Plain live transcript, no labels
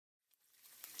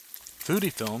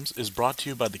Foodie Films is brought to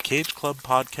you by the Cage Club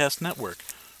Podcast Network.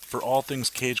 For all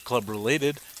things Cage Club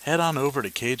related, head on over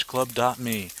to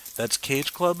cageclub.me. That's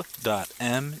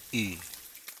cageclub.me.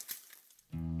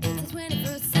 It's the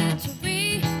 21st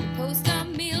century. We post our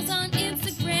meals on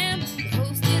Instagram. The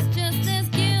host is just as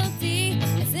guilty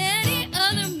as any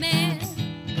other man.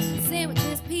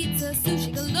 Sandwiches, pizza,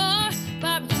 sushi galore,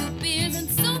 barbecue beers,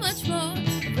 and so much more.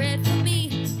 A red for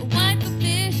me, a white for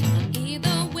fish.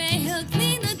 Either way, he'll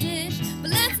clean the dish.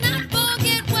 But let's not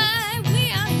forget why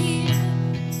we are here.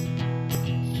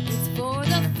 It's for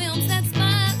the films that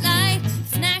spotlight,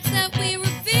 snacks that we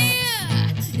revere.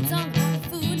 It's all about the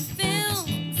foodie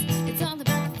films. It's all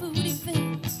about the foodie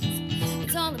films.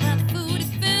 It's all about the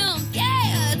foodie films.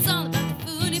 Yeah, it's all about the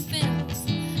foodie films.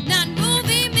 Not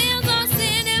movie meals or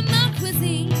cinema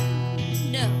cuisine.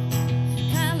 No,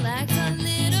 Kyle likes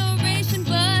alliteration,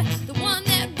 but the one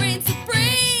that reigns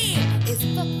supreme is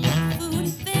fuck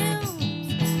foodie films.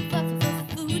 Fuck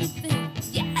foodie films.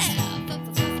 Yeah, fuck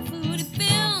foodie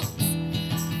films.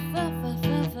 Fuck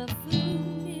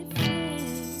foodie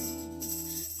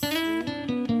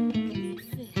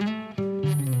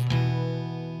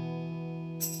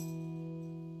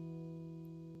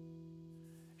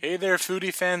Hey there,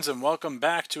 foodie fans, and welcome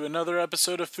back to another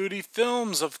episode of Foodie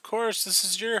Films. Of course, this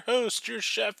is your host, your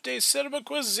chef de cinema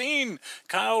cuisine,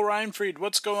 Kyle Reinfried.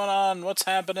 What's going on? What's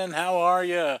happening? How are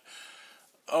you?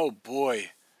 Oh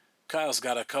boy, Kyle's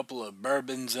got a couple of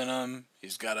bourbons in him.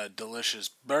 He's got a delicious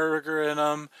burger in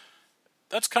him.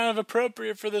 That's kind of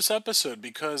appropriate for this episode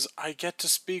because I get to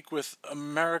speak with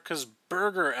America's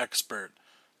burger expert.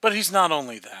 But he's not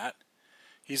only that.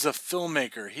 He's a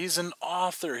filmmaker, he's an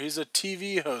author, he's a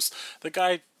TV host. The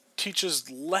guy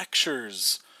teaches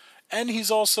lectures. And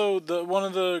he's also one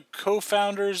of the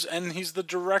co-founders, and he's the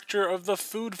director of the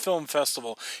Food Film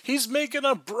Festival. He's making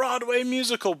a Broadway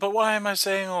musical. But why am I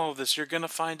saying all of this? You're going to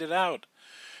find it out.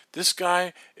 This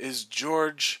guy is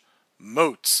George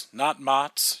Moats, not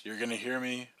Motts. You're going to hear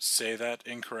me say that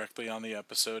incorrectly on the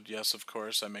episode. Yes, of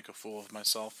course, I make a fool of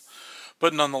myself.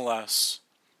 But nonetheless,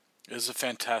 it is a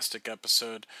fantastic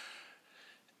episode.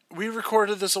 We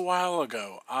recorded this a while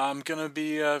ago. I'm going to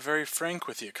be very frank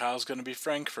with you. Kyle's going to be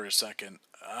frank for a second.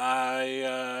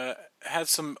 I had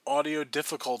some audio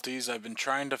difficulties. I've been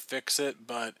trying to fix it,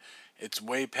 but it's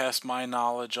way past my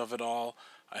knowledge of it all.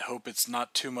 I hope it's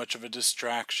not too much of a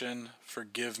distraction.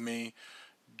 Forgive me.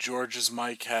 George's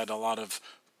mic had a lot of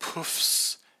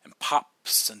poofs and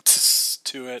pops and tss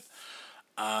to it.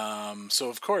 So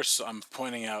of course I'm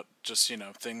pointing out just,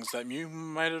 things that you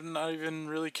might have not even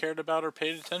really cared about or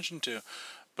paid attention to.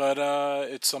 But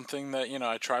it's something that,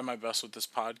 I try my best with this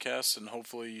podcast, and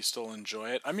hopefully you still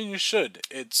enjoy it. I mean, you should.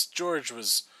 George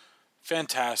was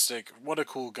fantastic. What a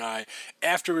cool guy.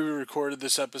 After we recorded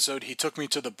this episode, he took me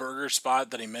to the burger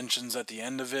spot that he mentions at the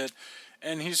end of it.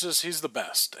 And he's the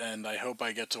best. And I hope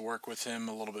I get to work with him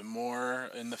a little bit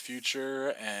more in the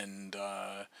future. And,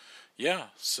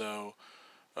 so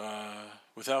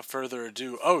without further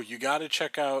ado, you got to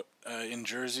check out in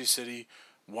Jersey City,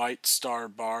 White Star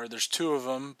Bar. There's two of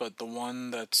them, but the one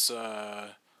that's I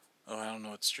don't know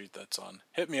what street that's on.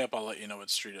 Hit me up, I'll let you know what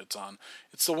street it's on.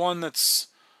 It's the one that's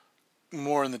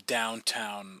more in the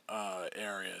downtown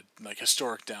area, like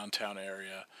historic downtown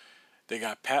area. They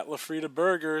got Pat LaFrida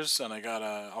burgers, and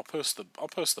I'll post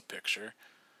the picture.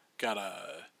 Got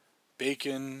a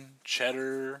bacon,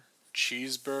 cheddar,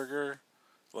 cheeseburger,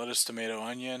 lettuce, tomato,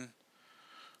 onion.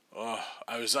 Oh,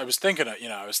 I was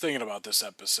thinking about this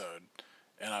episode,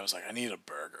 and I was like, I need a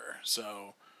burger.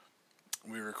 So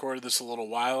we recorded this a little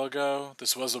while ago.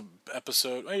 This was an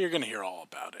episode. Well, you're gonna hear all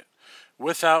about it.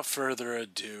 Without further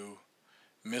ado,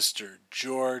 Mr.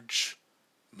 George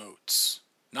Moats,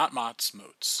 not Motts,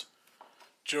 Moats.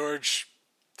 George,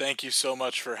 thank you so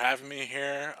much for having me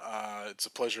here. It's a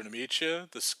pleasure to meet you.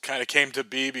 This kind of came to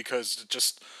be because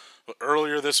just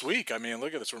earlier this week, I mean,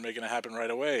 look at this. We're making it happen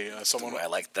right away. That's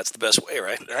the best way,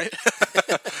 right? Right?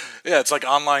 Yeah, it's like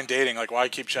online dating. Like, why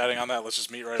keep chatting on that? Let's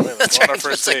just meet right away. Let's go on our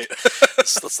first date.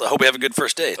 I hope we have a good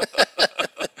first date.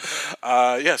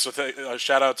 So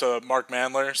shout out to Mark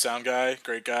Mandler, sound guy,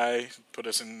 great guy, put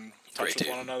us in touch with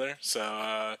one another.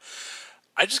 So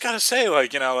I just gotta say,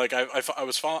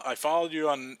 I followed you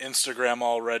on Instagram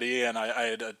already, and I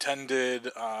had attended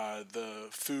the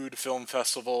Food Film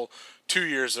Festival 2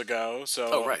 years ago.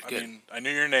 So I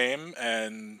knew your name,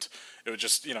 and it was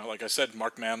just, like I said,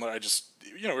 Mark Mandler.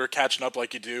 We were catching up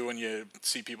like you do when you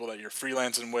see people that you're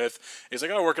freelancing with. He's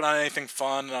like, working on anything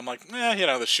fun? And I'm like,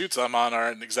 the shoots I'm on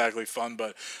aren't exactly fun,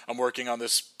 but I'm working on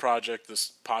this project,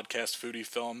 this podcast, Foodie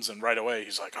Films. And right away,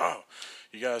 he's like,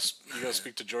 you gotta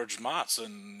speak to George Motz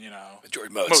and George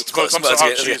Motz. Motz. I'm Motz,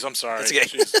 sorry. yeah, I'm sorry. That's okay.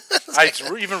 Jeez.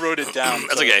 I even wrote it down.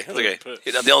 That's okay. That's okay.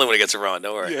 You're not the only one who gets it wrong.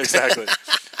 Don't worry. Yeah, exactly.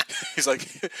 He's like,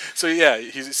 so yeah,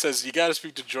 he says you got to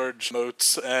speak to George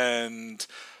Motz, and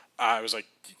I was like,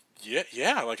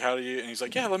 yeah, like how do you? And he's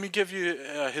like, yeah, let me give you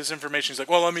his information. He's like,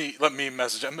 well, let me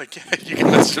message him. I'm like, yeah, you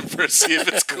can message him first, see if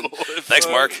it's cool. Thanks,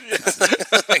 Mark.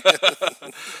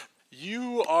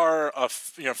 You are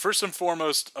first and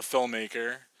foremost a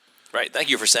filmmaker. Right. Thank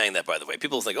you for saying that, by the way.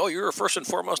 People think, oh, you're first and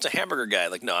foremost a hamburger guy.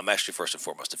 Like, no, I'm actually first and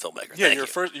foremost a filmmaker. Yeah,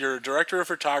 Thank you. you're a director of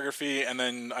photography, and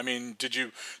then did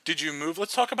you move?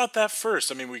 Let's talk about that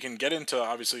first. We can get into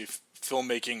obviously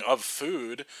filmmaking of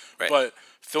food, right. But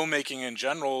filmmaking in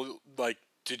general, like,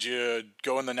 did you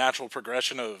go in the natural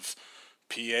progression of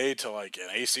PA to like an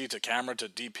AC to camera to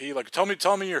DP? Like, tell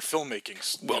me your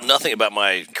filmmaking. Well, nothing about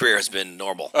my career has been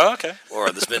normal. Oh, okay.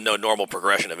 Or there's been no normal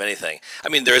progression of anything.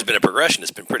 There has been a progression.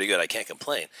 It's been pretty good. I can't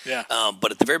complain. Yeah.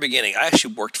 But at the very beginning, I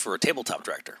actually worked for a tabletop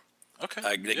director.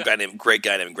 Okay. Great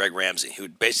guy named Greg Ramsey, who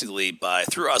basically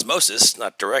through osmosis,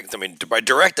 not direct. By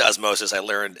direct osmosis, I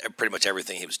learned pretty much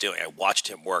everything he was doing. I watched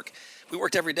him work. We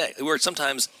worked every day. We worked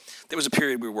sometimes. There was a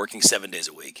period we were working 7 days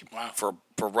a week. Wow. For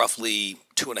roughly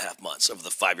 2.5 months of the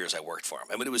 5 years I worked for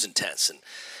him. It was intense, and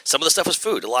some of the stuff was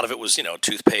food. A lot of it was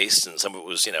toothpaste, and some of it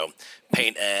was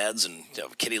paint ads and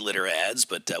kitty litter ads.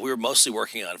 But we were mostly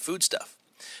working on food stuff.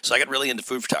 So I got really into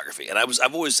food photography, and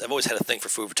I've always had a thing for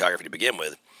food photography to begin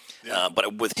with. Yeah.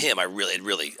 But with him, I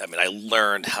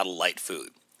learned how to light food.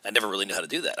 I never really knew how to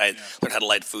do that. I learned how to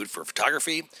light food for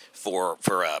photography, for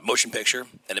motion picture,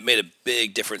 and it made a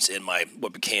big difference in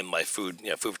what became my food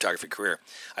photography career.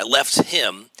 I left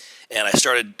him, and I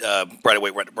started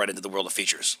right into the world of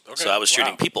features. Okay. So I was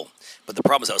shooting people, but the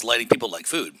problem is I was lighting people like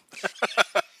food.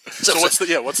 So what's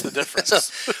the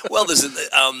difference? Well, you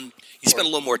spend a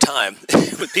little more time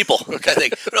with people. Okay. I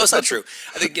think, but no, it's not true.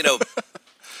 I think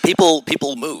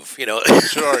People move,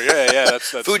 Sure, yeah.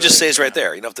 That's food just stays right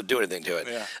there. You don't have to do anything to it.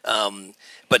 Yeah.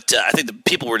 But I think the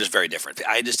people were just very different.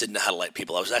 I just didn't know how to light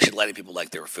people. I was actually lighting people like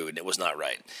they were food, and it was not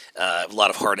right. A lot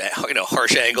of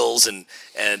harsh angles and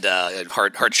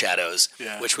hard shadows.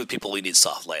 Yeah. Which with people we need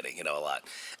soft lighting, a lot.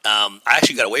 I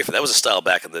actually got away from that. That was a style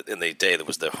back in the day. That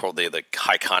was the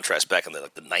high contrast back in the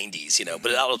 90s,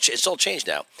 But it's all changed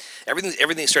now.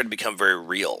 Everything started to become very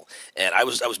real, and I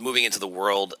was moving into the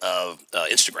world of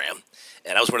Instagram,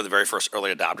 and I was one of the very first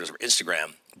early adopters of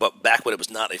Instagram. But back when it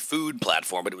was not a food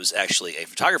platform, but it was actually a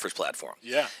photographer's platform.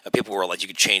 Yeah. People were like, you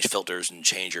could change filters and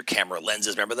change your camera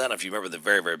lenses. Remember that? If you remember the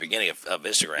very, very beginning of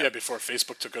Instagram. Yeah, before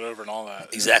Facebook took it over and all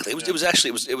that. Exactly.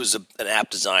 It was an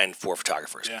app designed for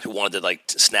photographers who wanted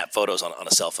to snap photos on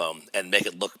a cell phone and make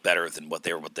it look better than what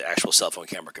the actual cell phone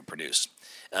camera could produce.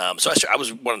 So I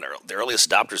was one of the earliest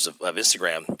adopters of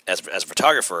Instagram as a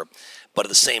photographer, but at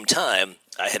the same time,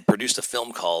 I had produced a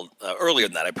film called earlier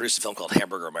than that. I produced a film called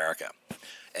Hamburger America.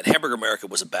 And Hamburger America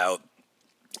was about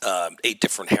 8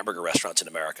 different hamburger restaurants in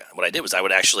America. And what I did was I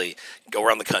would actually go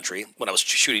around the country when I was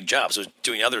shooting jobs. I was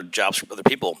doing other jobs for other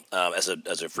people as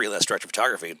a freelance director of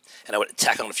photography. And I would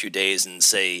tack on a few days and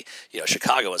say,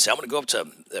 Chicago, and say, I'm going to go up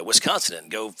to Wisconsin and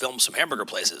go film some hamburger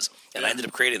places. And I ended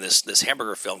up creating this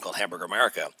hamburger film called Hamburger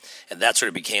America. And that sort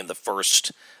of became the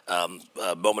first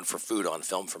moment for food on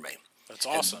film for me. That's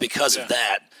awesome. And because of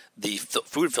that, the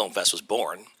Food Film Fest was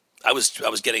born. I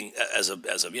was getting as a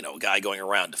guy going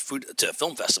around to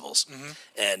film festivals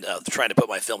and trying to put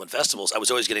my film in festivals. I was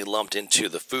always getting lumped into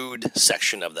the food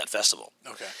section of that festival.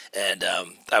 Okay. And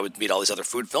I would meet all these other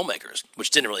food filmmakers, which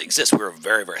didn't really exist. We were a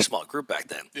very, very small group back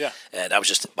then. Yeah. And I was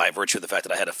just, by virtue of the fact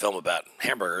that I had a film about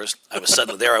hamburgers, I was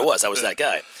suddenly there. I was that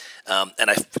guy. And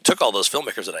I took all those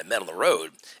filmmakers that I met on the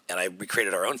road, and we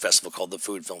created our own festival called the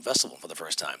Food Film Festival for the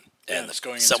first time. And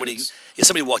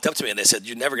somebody walked up to me and they said,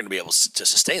 "You're never going to be able to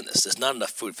sustain this. There's not enough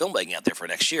food filmmaking out there for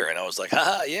next year." And I was like,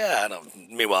 "Haha, yeah." And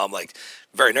meanwhile, I'm like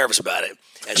very nervous about it.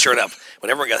 And sure enough, when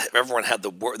everyone had the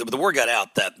word got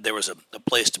out that there was a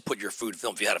place to put your food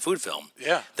film. If you had a food film,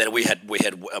 then we had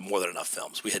more than enough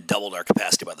films. We had doubled our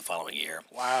capacity by the following year.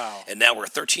 Wow! And now we're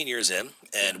 13 years in,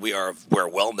 and we're a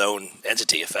well-known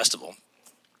entity, a festival.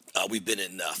 We've been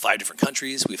in 5 different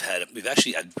countries. We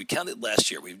counted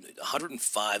last year. We've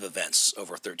 105 events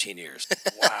over 13 years.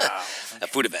 Wow!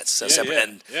 Food events,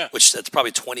 which that's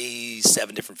probably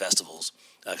 27 different festivals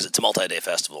because it's a multi-day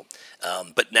festival.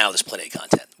 But now there's plenty of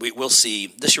content. We'll see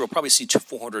this year. We'll probably see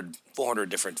 400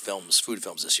 different films, food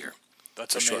films this year.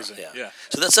 That's For amazing. Sure, Yeah.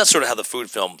 So that's sort of how the food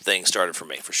film thing started for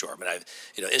me, for sure. I mean, I've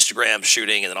Instagram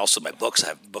shooting, and then also my books. I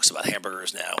have books about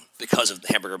hamburgers now because of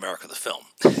Hamburger America, the film.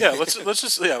 Yeah, let's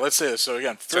say this. So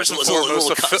again, first and it's foremost,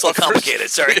 a little complicated.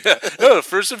 Sorry. No,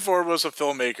 first and foremost, a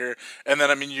filmmaker, and then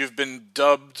I mean, you've been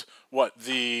dubbed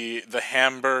the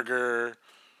hamburger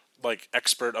like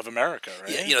expert of America,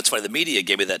 right? Yeah, it's funny. The media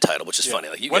gave me that title, which is funny.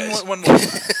 Like you when, guys. when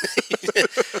was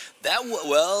that?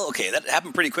 That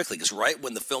happened pretty quickly because right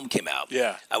when the film came out,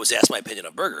 Yeah. I was asked my opinion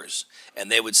on burgers,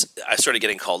 and I started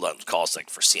getting calls like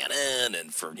for CNN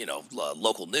and for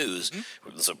local news.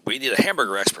 Mm-hmm. So we need a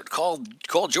hamburger expert. Call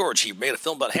George. He made a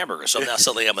film about hamburgers, so now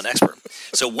suddenly I'm an expert.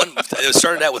 So it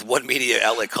started out with one media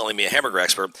outlet calling me a hamburger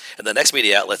expert, and the next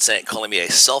media outlet calling me a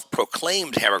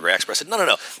self-proclaimed hamburger expert. I said, no,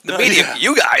 the media,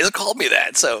 you guys called me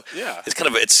that. So Yeah. it's kind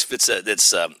of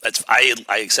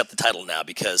I accept the title now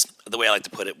because the way I like to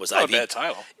put it was Not a bad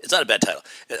title. It's not a bad title.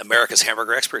 America's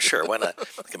hamburger expert, sure, why not?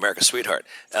 Like America's sweetheart.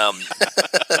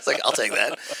 It's like I'll take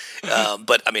that.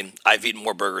 But I mean, I've eaten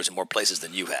more burgers in more places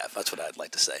than you have. That's what I'd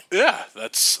like to say. Yeah,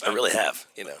 I really have.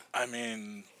 I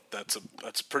mean, that's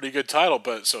a pretty good title.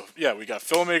 But so yeah, we got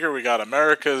filmmaker, we got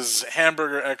America's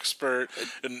hamburger expert,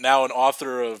 and now an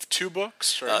author of 2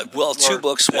 books. Right? Two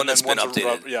books. One that's been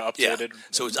updated. Updated.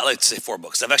 So I like to say 4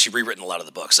 books. I've actually rewritten a lot of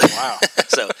the books. Wow.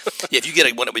 So yeah, if you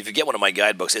get one of my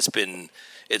guidebooks, it's been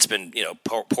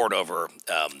poured over.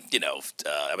 I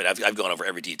mean, I've gone over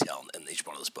every detail in each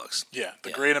one of those books. Yeah,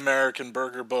 the Great American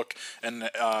Burger Book and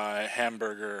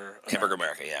Hamburger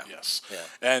America. Yeah. Yes. Yeah.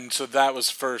 And so that was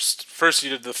first. First, you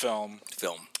did the film,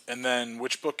 and then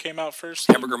which book came out first?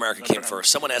 Hamburger America came first.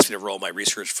 Someone asked me to roll my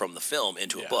research from the film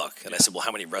into a book, and I said, "Well,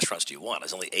 how many restaurants do you want?"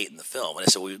 There's only 8 in the film, and I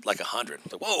said, "Well, like 100."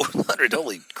 Like, whoa, 100!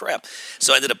 Holy crap!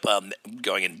 So I ended up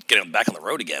going and getting back on the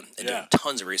road again and doing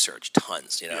tons of research,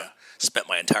 tons. Spent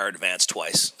my entire advance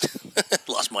twice,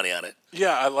 lost money on it.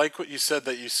 Yeah, I like what you said.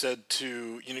 That you said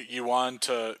you want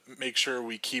to make sure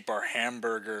we keep our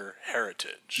hamburger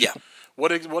heritage. Yeah. What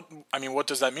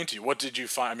does that mean to you? What did you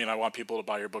find? I mean, I want people to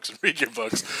buy your books and read your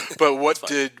books, but what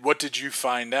did you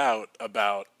find out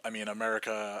about? I mean,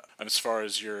 America, as far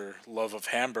as your love of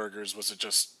hamburgers, was it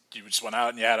just you just went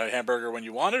out and you had a hamburger when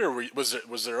you wanted, or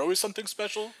was there always something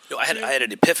special? No, I had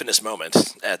an epiphanous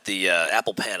moment at the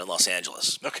Apple Pan in Los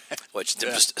Angeles. Okay. Which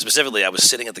specifically, I was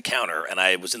sitting at the counter and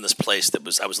I was in this place I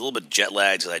was a little bit jet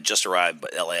lagged because I just arrived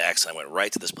at LAX and I went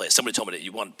right to this place. Somebody told me that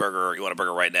you want a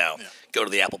burger right now. Yeah. Go to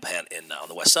the Apple Pan on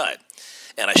the West Side.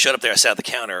 And I showed up there. I sat at the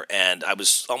counter and I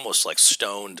was almost like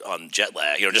stoned on jet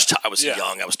lag. I was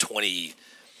young. I was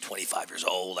 25 years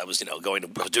old. I was,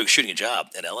 shooting a job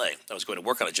in LA. I was going to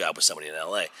work on a job with somebody in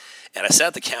LA. And I sat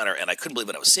at the counter and I couldn't believe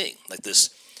what I was seeing. Like this,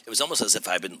 it was almost as if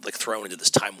I'd been like thrown into this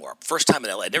time warp. First time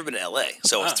in LA. I'd never been in LA.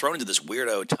 So I was thrown into this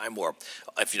weirdo time warp.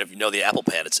 If you know the Apple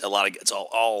Pan, it's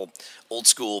all old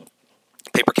school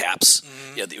paper caps.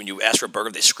 Mm-hmm. When you ask for a burger,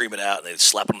 they scream it out and they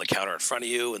slap it on the counter in front of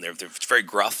you, and it's very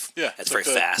gruff. Yeah, it's very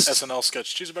fast. SNL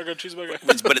sketch, cheeseburger.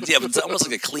 but it's almost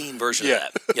like a clean version of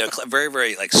that. Very,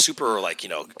 very like super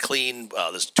clean.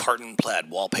 There's tartan plaid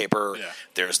wallpaper. Yeah.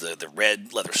 There's the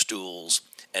red leather stools.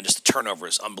 And just the turnover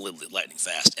is unbelievably lightning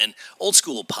fast. And old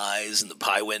school pies in the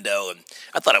pie window, and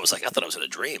I thought I was in a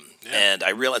dream. Yeah. And I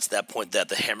realized at that point that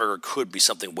the hamburger could be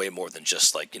something way more than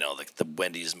just like the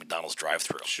Wendy's, McDonald's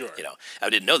drive-through. Sure. I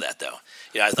didn't know that though.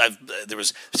 There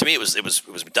was to me it was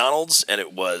McDonald's and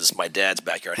it was my dad's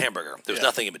backyard hamburger. There was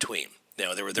nothing in between.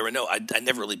 There were no. I'd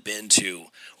never really been to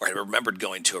or I remembered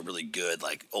going to a really good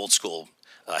like old school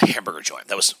hamburger joint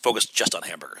that was focused just on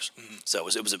hamburgers. Mm-hmm. So it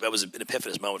was an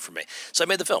epiphanous moment for me. So I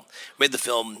made the film,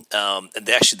 and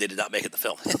they did not make it the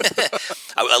film.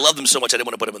 I love them so much I didn't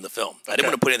want to put them in the film. Okay. I didn't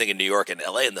want to put anything in New York and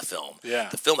LA in the film. Yeah.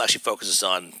 The film actually focuses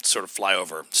on sort of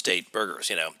flyover state burgers,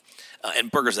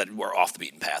 and burgers that were off the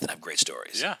beaten path and have great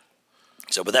stories. Yeah.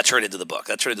 So, but that turned into the book.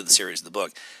 That turned into the series of the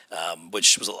book,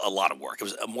 which was a lot of work. It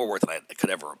was more work than I could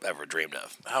ever dreamed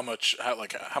of. How long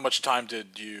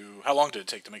did it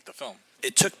take to make the film?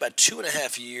 It took about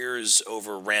 2.5 years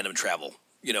over random travel.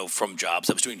 From jobs.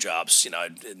 I was doing jobs,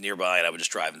 nearby, and I would just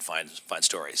drive and find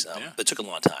stories. It took a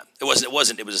long time. It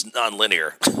was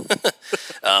non-linear,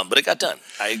 but it got done.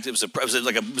 It was a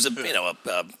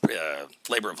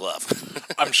labor of love.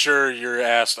 I'm sure you're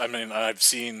asked. I mean, I've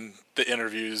seen the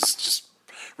interviews, just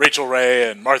Rachel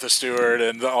Ray and Martha Stewart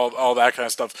and all that kind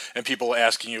of stuff, and people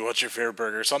asking you what's your favorite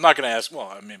burger. So I'm not going to ask.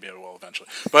 Well, maybe I will eventually.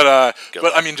 But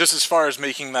I mean, just as far as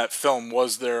making that film,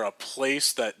 was there a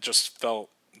place that just felt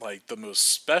like the most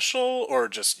special, or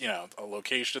just a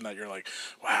location that you're like,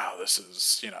 wow, this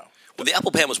is Well, the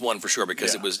Apple Pan was one for sure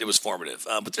because Yeah. it was formative.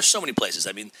 But there's so many places.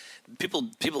 I mean,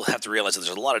 people have to realize that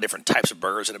there's a lot of different types of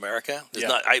burgers in America. There's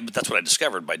Yeah. but that's what I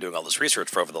discovered by doing all this research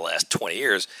for over the last 20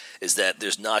 years is that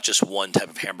there's not just one type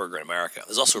of hamburger in America.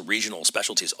 There's also regional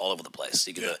specialties all over the place.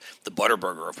 You get the butter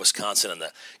burger of Wisconsin and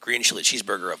the green chili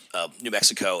cheeseburger of New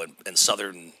Mexico and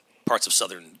southern parts of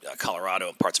southern Colorado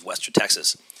and parts of western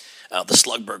Texas. The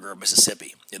slug burger of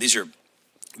Mississippi. These are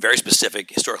very specific,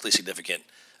 historically significant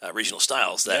regional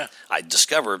styles that I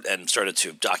discovered and started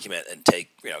to document and take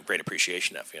great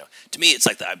appreciation of. To me, it's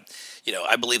like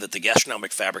I believe that the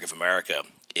gastronomic fabric of America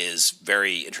is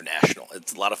very international.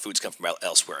 A lot of foods come from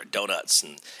elsewhere, donuts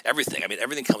and everything. I mean,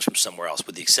 everything comes from somewhere else,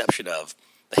 with the exception of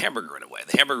the hamburger in a way.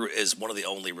 The hamburger is one of the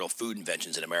only real food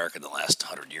inventions in America in the last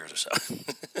 100 years or so.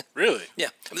 Really? Yeah,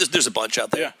 I mean, there's a bunch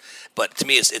out there, Yeah. but to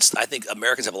me, it's. I think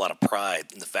Americans have a lot of pride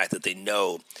in the fact that they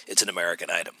know it's an American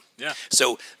item. Yeah.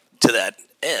 So to that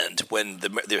end, when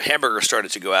the hamburger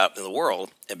started to go out in the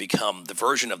world and become the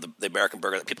version of the American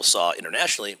burger that people saw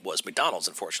internationally was McDonald's,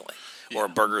 unfortunately, or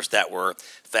burgers that were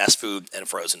fast food and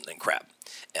frozen and crap.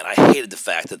 And I hated the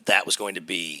fact that that was going to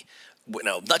be.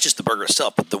 Not just the burger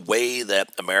itself, but the way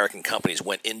that American companies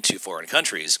went into foreign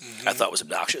countries, I thought was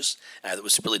obnoxious. And it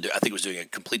was I think it was doing a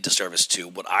complete disservice to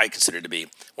what I consider to be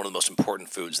one of the most important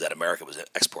foods that America was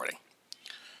exporting.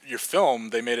 Your film,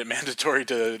 they made it mandatory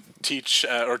to teach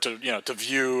or to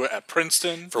view at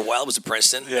Princeton. For a while, it was at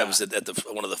Princeton. Yeah. I was at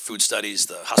one of the food studies,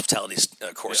 the hospitality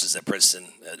courses at Princeton,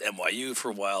 at NYU for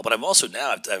a while. But I've also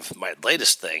now, my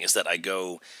latest thing is that I've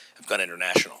gone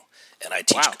international. And I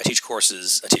teach. Wow. I teach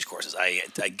courses.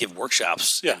 I give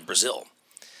workshops Yeah. in Brazil.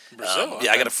 Brazil. Yeah, okay.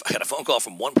 I got a phone call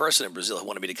from one person in Brazil who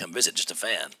wanted me to come visit, just a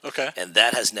fan. Okay. And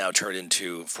that has now turned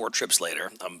into 4 trips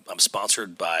later. I'm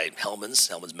sponsored by Hellmann's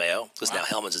Mayo, because now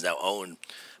Hellmann's is now owned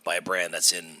by a brand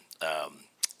that's in.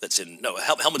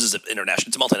 Hellmann's is an international.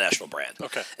 It's a multinational brand.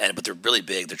 Okay. But they're really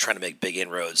big. They're trying to make big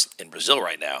inroads in Brazil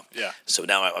right now. Yeah. So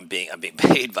now I'm being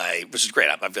paid by, which is great.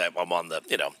 I'm on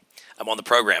the I'm on the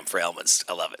program for Hellmann's.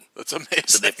 I love it. That's amazing.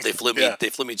 So they flew me. Yeah. They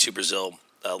flew me to Brazil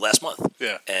last month.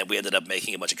 Yeah. And we ended up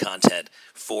making a bunch of content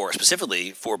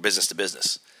specifically for business to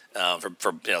business.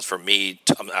 For me,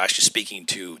 I'm actually speaking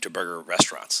to burger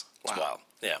restaurants as Wow. well.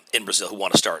 Yeah, in Brazil, who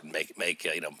want to start and make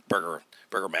burger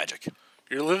magic.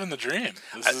 You're living the dream.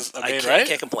 I right?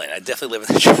 can't complain. I definitely live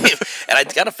in the dream, and I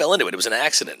kind of fell into it. It was an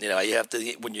accident. You have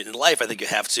to, when you're in life, I think you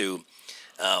have to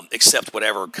accept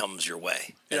whatever comes your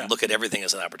way and Yeah. look at everything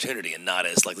as an opportunity and not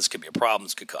as like this could be a problem,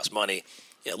 this could cost money.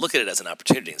 Look at it as an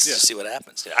opportunity and just see what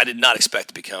happens. I did not expect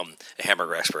to become a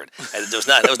hamburger expert. That was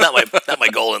not my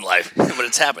goal in life, but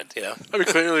it's happened. I mean,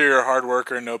 clearly you're a hard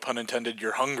worker, no pun intended.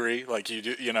 You're hungry, like you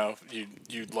do.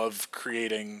 You love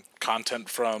creating content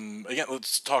from. Again,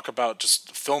 let's talk about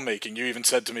just filmmaking. You even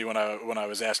said to me when I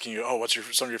was asking you, what's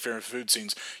some of your favorite food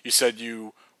scenes? You said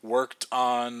you worked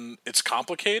on It's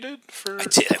Complicated for. I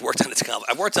did. I worked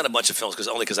on a bunch of films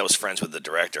because I was friends with the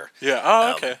director. Yeah.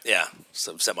 Oh, okay. Yeah,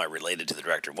 so semi-related to the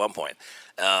director at one point.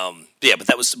 But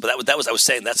that was. I was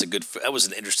saying that was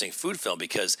an interesting food film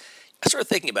because I started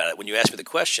thinking about it when you asked me the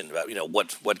question about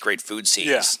what great food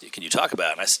scenes can you talk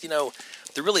about, and I said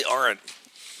there really aren't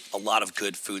a lot of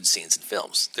good food scenes in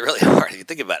films. They really are. If you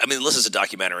think about it. I mean, this is a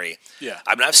documentary. Yeah.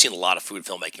 I mean, I've seen a lot of food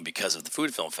filmmaking because of the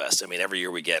Food Film Fest. I mean, every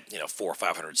year we get 400 or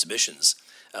 500 submissions.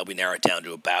 We narrow it down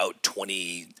to about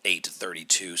 28 to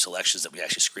 32 selections that we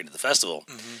actually screen at the festival.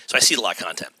 Mm-hmm. So I see a lot of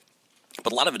content,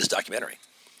 but a lot of it is documentary,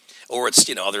 or it's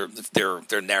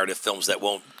they're narrative films that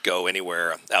won't go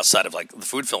anywhere outside of like the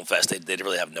Food Film Fest. They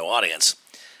really have no audience.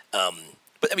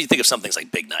 But I mean, think of some things like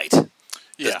Big Night.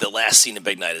 Yeah. The last scene in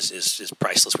Big Night is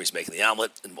priceless, where he's making the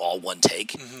omelet in all one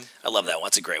take. Mm-hmm. I love that one.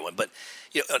 It's a great one. But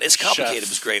It's Complicated. Chef.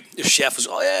 Was great. Chef was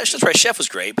that's right. Chef was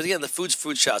great. But again, the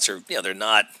food shots are they're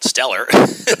not stellar.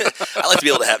 I like to be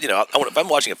able to have if I'm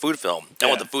watching a food film, I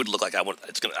want the food to look like I want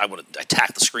to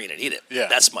attack the screen and eat it. Yeah.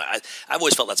 I've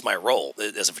always felt that's my role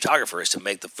as a photographer, is to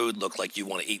make the food look like you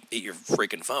want to eat your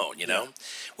freaking phone. Yeah.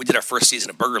 We did our first season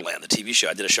of Burgerland, the TV show.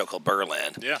 I did a show called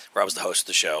Burgerland, where I was the host of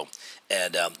the show.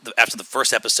 And after the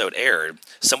first episode aired,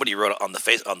 somebody wrote on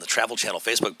the Travel Channel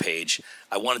Facebook page,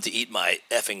 "I wanted to eat my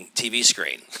effing TV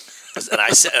screen," and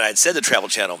I said to Travel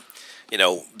Channel,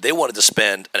 they wanted to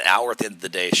spend an hour at the end of the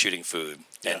day shooting food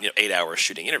and 8 hours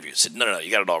shooting interviews. I said, no,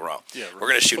 you got it all wrong. Yeah, we're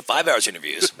going to shoot 5 hours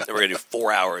interviews, and we're going to do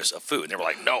 4 hours of food. And they were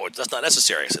like, no, that's not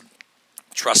necessary. I said,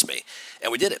 trust me,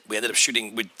 and we did it. We ended up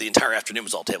shooting. The entire afternoon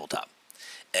was all tabletop.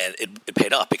 And it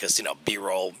paid off because,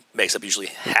 B-roll makes up usually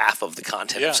half of the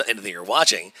content of anything you're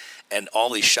watching. And all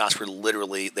these shots were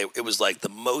literally, it was like the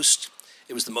most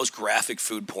It was the most graphic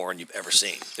food porn you've ever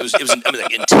seen. It was I mean,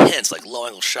 like intense, like low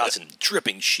angle shots and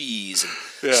dripping cheese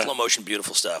and slow motion,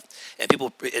 beautiful stuff. And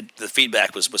the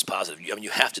feedback was positive. I mean, you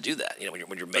have to do that. You know,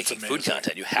 when you're making food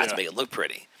content, you have to make it look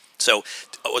pretty. So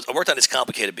I worked on It's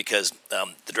Complicated because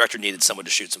the director needed someone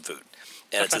to shoot some food.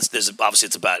 And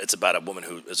it's about a woman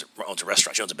who owns a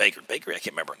restaurant. She owns a bakery. I can't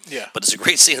remember. Yeah. But there's a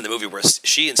great scene in the movie where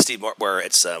she and Steve Martin, where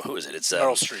it's who is it? It's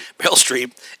Meryl Streep. Meryl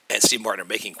Streep and Steve Martin are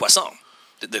making croissant.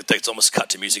 It's almost cut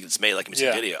to music. It's made like a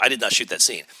music video. I did not shoot that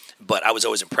scene, but I was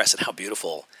always impressed at how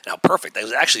beautiful and how perfect. It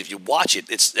was actually, if you watch it,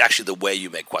 it's actually the way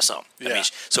you make croissant. Yeah. I mean,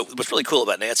 so what's really cool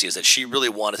about Nancy is that she really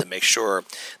wanted to make sure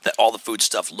that all the food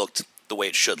stuff looked the way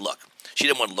it should look. She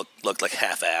didn't want to look like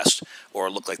half-assed or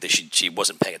look like she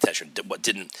wasn't paying attention,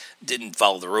 didn't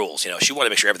follow the rules. You know, she wanted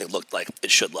to make sure everything looked like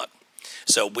it should look.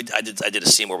 So I did a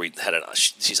scene where we had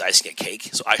she's icing a cake.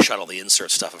 So I shot all the insert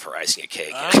stuff of her icing a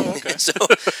cake. Oh, okay. so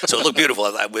it looked beautiful.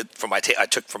 I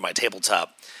took from my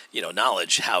tabletop,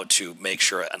 knowledge how to make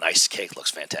sure an iced cake looks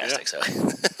fantastic. Yeah.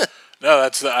 So. No,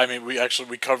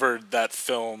 we covered that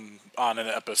film on an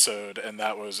episode, and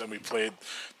we played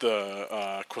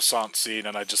the croissant scene,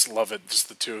 and I just love it. Just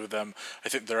the two of them. I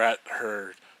think they're at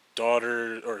her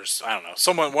daughter, or I don't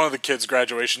know, one of the kids'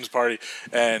 graduation's party,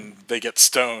 and they get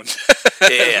stoned.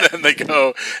 Yeah. And they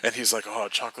go, and he's like, "Oh,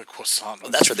 chocolate croissant."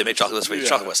 Well, that's right. They make chocolate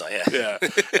croissant. Yeah. Yeah,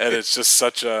 and it's just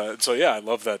such a. So yeah, I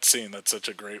love that scene. That's such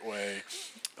a great way.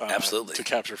 Absolutely. To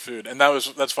capture food. And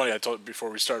that's funny. I told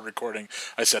before we started recording,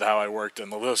 I said how I worked,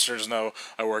 and the listeners know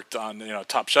I worked on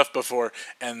Top Chef before,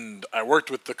 and I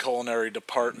worked with the culinary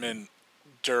department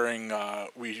during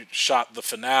we shot the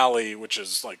finale, which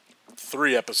is like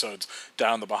 3 episodes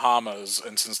down in the Bahamas,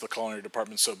 and since the culinary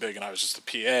department's so big and I was just a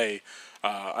PA,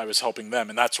 I was helping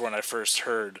them, and that's when I first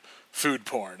heard food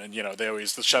porn. And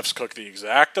the chefs cook the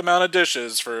exact amount of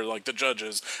dishes for like the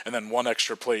judges, and then 1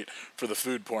 extra plate for the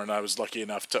food porn. I was lucky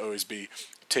enough to always be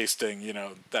tasting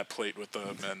that plate with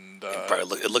them, and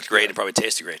it looked great. It probably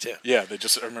tasted great too. Yeah,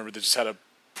 I remember they just had a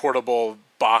portable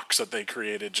box that they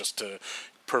created just to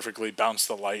perfectly bounce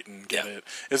the light and get it.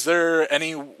 Is there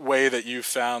any way that you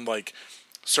found like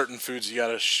certain foods you got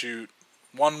to shoot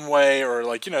one way, or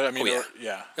like Oh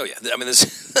yeah. Oh yeah. I mean,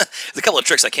 there's a couple of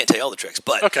tricks. I can't tell you all the tricks,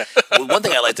 but okay. One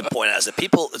thing I like to point out is that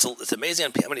it's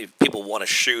amazing how many people want to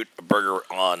shoot a burger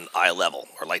on eye level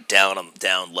or like down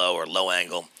low or low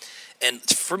angle. And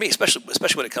for me, especially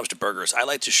when it comes to burgers, I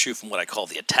like to shoot from what I call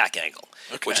the attack angle,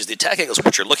 which is the attack angle is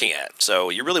what you're looking at.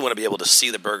 So you really want to be able to see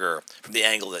the burger from the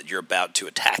angle that you're about to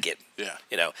attack it. Yeah.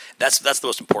 That's the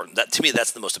most important. To me,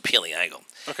 that's the most appealing angle.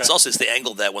 Okay. It's the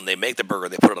angle that when they make the burger,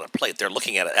 they put it on a plate. They're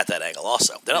looking at it at that angle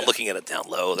also. They're not looking at it down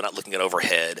low. They're not looking at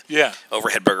overhead. Yeah.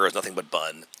 Overhead burger is nothing but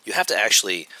bun. You have to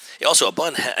actually also a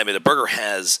bun. The burger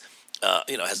has.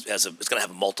 It's going to have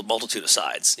a multitude of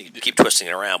sides. You can keep twisting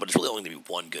it around, but it's really only going to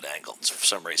be one good angle for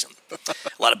some reason.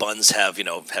 A lot of buns have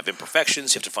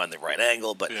imperfections. You have to find the right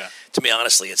angle. But to me,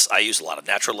 honestly, I use a lot of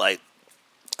natural light.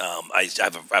 I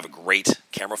have a great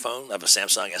camera phone. I have a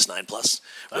Samsung S9 Plus,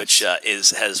 which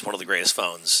has one of the greatest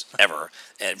phones ever,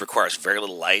 and it requires very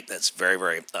little light. That's very,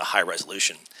 very high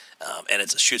resolution. And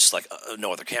it shoots like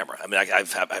no other camera. I mean, I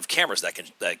have cameras that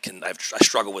can I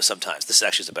struggle with sometimes. This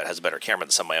actually has a better camera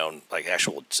than some of my own like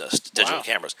actual digital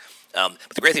cameras. But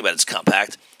the great thing about it is it's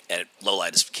compact and low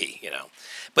light is key.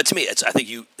 But to me, I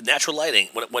think natural lighting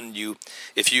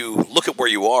if you look at where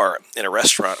you are in a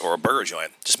restaurant or a burger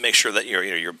joint, just make sure that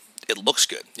it looks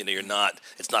good.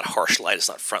 It's not harsh light. It's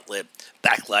not front lit.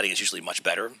 Backlighting is usually much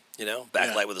better.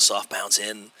 Backlight with a soft bounce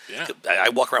in. Yeah. I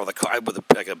walk around with a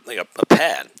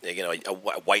pad, a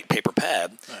white paper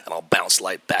pad, and I'll bounce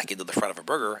light back into the front of a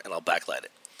burger, and I'll backlight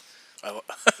it.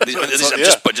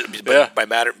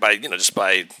 Just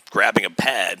by grabbing a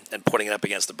pad and putting it up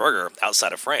against the burger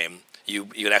outside of frame, you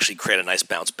can actually create a nice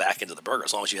bounce back into the burger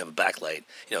as long as you have a backlight,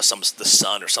 the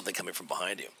sun or something coming from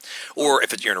behind you. Or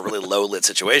if you're in a really low lit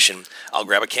situation, I'll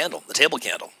grab a table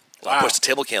candle. I'll push the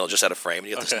table candle just out of frame, and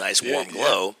you get this nice warm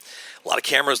glow. A lot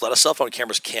of cell phone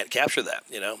cameras can't capture that.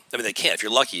 They can. If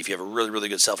you're lucky, if you have a really, really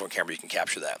good cell phone camera, you can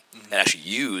capture that and actually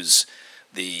use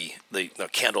the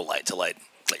candle light to light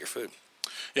your food.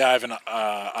 Yeah, I have an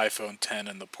iPhone 10,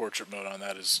 and the portrait mode on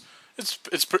that is it's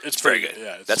very pretty good.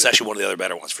 Yeah, that's actually one of the other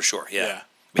better ones for sure. Yeah.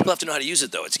 People have to know how to use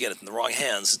it though. It's in the wrong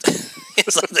hands.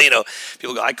 It's like,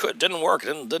 people go, didn't work,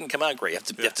 didn't come out great.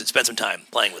 You have to spend some time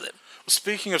playing with it. Well,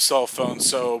 speaking of cell phones,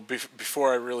 so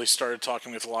before I really started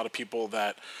talking with a lot of people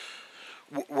that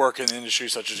work in the industry,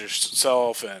 such as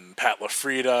yourself and Pat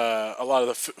LaFrida, a lot of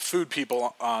the food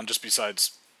people on, just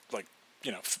besides like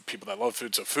people that love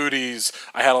food, so foodies.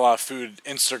 I had a lot of food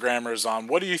Instagrammers on.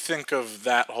 What do you think of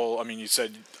that whole? I mean, you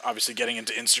said obviously getting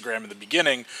into Instagram in the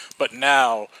beginning, but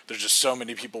now there's just so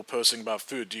many people posting about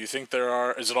food. Do you think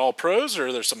is it all pros or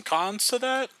are there some cons to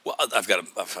that? Well, I've got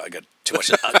too much.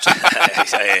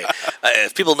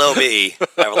 If people know me,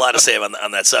 I have a lot to say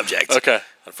on that subject. Okay.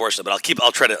 Unfortunately,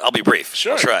 but I'll be brief.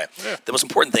 Sure. I'll try. Yeah. The most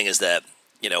important thing is that,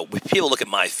 when people look at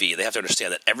my feed, they have to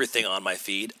understand that everything on my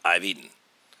feed I've eaten.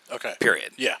 Okay.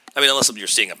 Period. Yeah. I mean, unless you're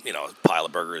seeing a pile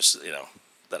of burgers,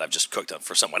 that I've just cooked up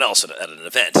for someone else at an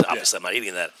event. Obviously, I'm not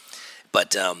eating that.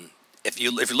 But if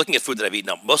you're looking at food that I've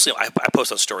eaten, mostly I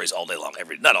post on stories all day long.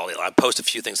 Not all day long. I post a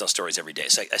few things on stories every day,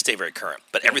 so I stay very current.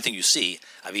 But everything you see,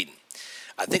 I've eaten.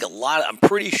 I think I'm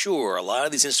pretty sure a lot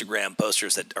of these Instagram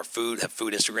posters that have food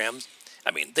Instagrams. I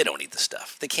mean, they don't eat the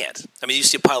stuff. They can't. I mean, you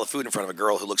see a pile of food in front of a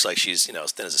girl who looks like she's,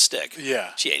 as thin as a stick.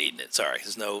 Yeah. She ain't eating it. Sorry.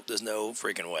 There's no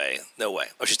freaking way. No way.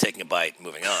 Oh, she's taking a bite and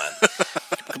moving on.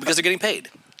 Because they're getting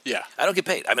paid. Yeah. I don't get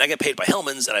paid. I mean, I get paid by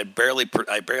Hellmann's, and I barely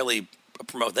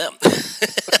promote them.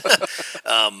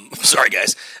 Sorry,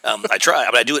 guys. I try,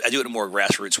 but I do it in a more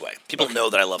grassroots way. People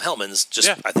know that I love Hellmann's.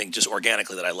 I think just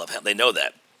organically that I love Hellmann's. They know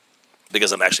that.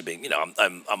 Because I'm actually being,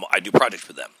 I do projects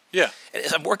with them. Yeah. And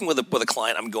if I'm working with a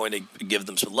client, I'm going to give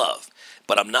them some love,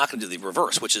 but I'm not going to do the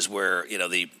reverse, which is where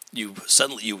you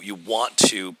suddenly want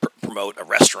to promote a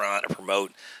restaurant or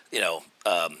promote a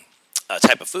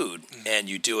type of food, and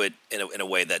you do it in a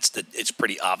way that it's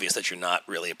pretty obvious that you're not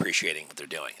really appreciating what they're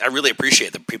doing. I really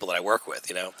appreciate the people that I work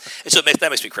with, and so that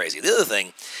makes me crazy. The other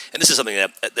thing, and this is something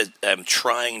that I'm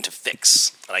trying to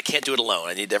fix, and I can't do it alone.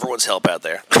 I need everyone's help out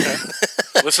there. Okay.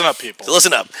 Listen up, people. So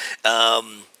listen up.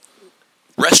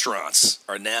 Restaurants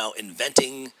are now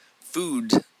inventing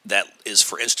food that is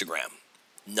for Instagram,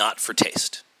 not for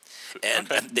taste. And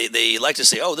they like to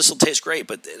say, "Oh, this will taste great,"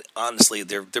 but honestly,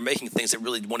 they're making things that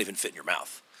really won't even fit in your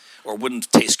mouth, or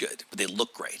wouldn't taste good, but they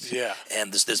look great. Yeah.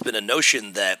 And there's been a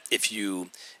notion that if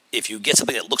you get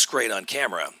something that looks great on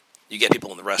camera, you get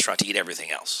people in the restaurant to eat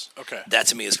everything else. Okay. That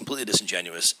to me is completely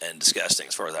disingenuous and disgusting,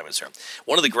 as far as I'm concerned.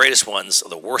 One of the greatest ones, or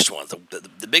the worst ones,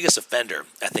 the biggest offender,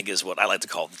 I think, is what I like to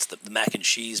call the mac and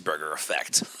cheese burger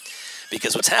effect.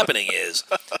 Because what's happening is,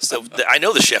 I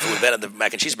know the chef who invented the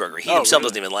mac and cheeseburger. He himself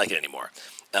doesn't even like it anymore.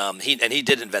 He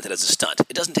did invent it as a stunt.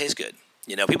 It doesn't taste good.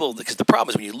 People, because the problem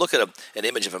is when you look at an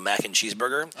image of a mac and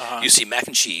cheeseburger, you see mac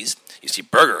and cheese, you see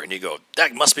burger, and you go,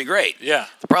 that must be great. Yeah.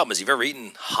 The problem is, you've ever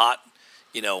eaten hot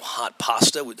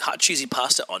pasta with hot cheesy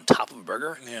pasta on top of a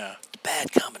burger? Yeah. It's a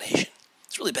bad combination.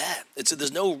 It's really bad.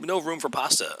 There's no room for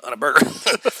pasta on a burger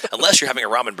unless you're having a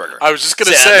ramen burger. I was just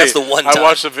gonna say that's the one time. I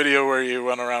watched a video where you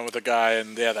went around with a guy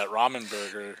and that ramen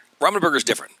burger. Ramen burger is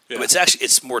different. Yeah.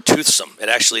 It's more toothsome. It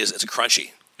actually is. It's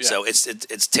crunchy. Yeah. So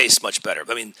it tastes much better.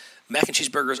 I mean, mac and cheese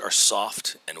burgers are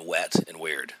soft and wet and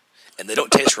weird, and they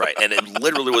don't taste right. And it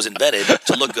literally was invented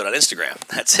to look good on Instagram.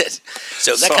 That's it.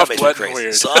 So that kind of makes me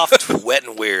crazy. Soft, wet,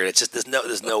 and weird. It's just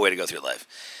there's no way to go through life.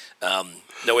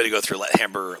 No way to go through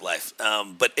hamburger life.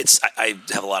 But I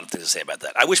have a lot of things to say about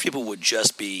that. I wish people would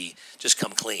just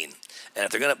come clean. And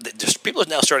if they're gonna, people are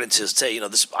now starting to say,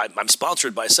 I'm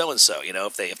sponsored by so and so.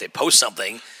 If they post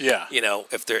something, yeah,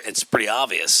 it's pretty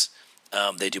obvious,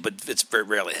 they do, but it's very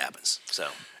rarely happens. So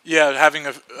yeah, having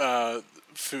a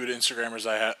food Instagrammers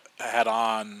I had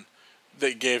on.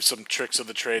 They gave some tricks of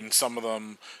the trade, and some of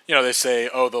them, they say,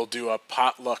 they'll do a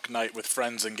potluck night with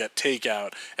friends and get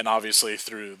takeout, and obviously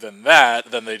through then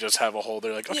they just have a whole,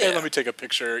 they're like, okay, let me take a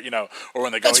picture, or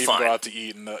when they go out to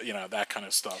eat and that kind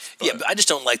of stuff. But, yeah, but I just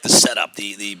don't like the setup,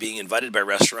 the being invited by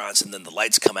restaurants and then the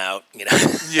lights come out,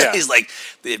 Yeah. It's like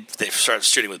they start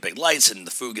shooting with big lights and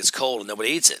the food gets cold and nobody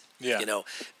eats it. Yeah. A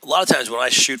lot of times when I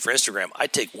shoot for Instagram, I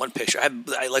take one picture. I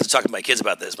like to talk to my kids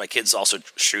about this. My kids also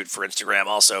shoot for Instagram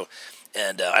also.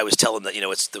 And I always tell them that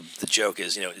it's the joke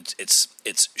is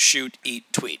it's shoot, eat,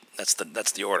 tweet. That's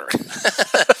the order.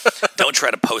 Don't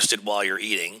try to post it while you're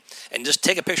eating, and just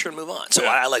take a picture and move on. So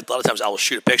I like a lot of times I will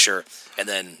shoot a picture and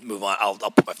then move on. I'll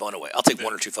put my phone away. I'll take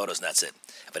one or two photos and that's it.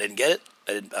 If I didn't get it,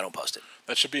 I don't post it.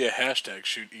 That should be a hashtag.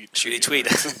 Shoot, eat, tweet.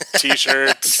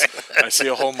 T-shirts. I see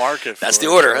a whole market. That's the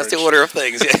order. That's the order of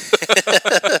things. Yeah.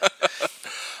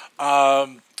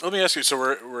 Let me ask you.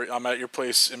 So I'm at your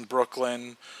place in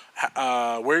Brooklyn.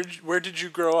 Where did you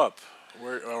grow up?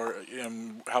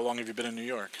 How long have you been in New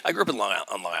York? I grew up on Long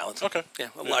Island. Okay. Yeah,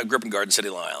 I grew up in Garden City,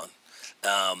 Long Island.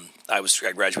 I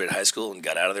graduated high school and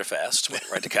got out of there fast. Went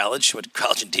right to college. Went to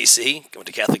college in D.C. Went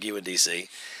to Catholic U in D.C.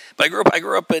 But I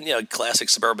grew up in classic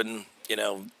suburban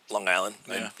Long Island.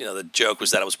 Yeah. And, the joke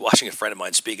was that I was watching a friend of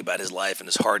mine speak about his life and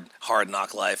his hard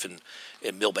knock life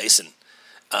in Mill Basin.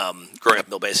 growing up in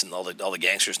Mill Basin, all the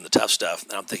gangsters and the tough stuff,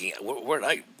 and I'm thinking, where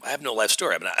did I have no life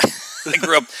story. I mean,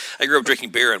 I grew up drinking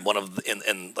beer in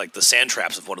in like the sand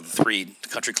traps of one of the 3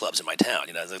 country clubs in my town.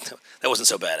 You know, that wasn't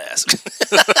so badass.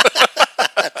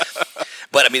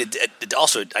 But I mean, it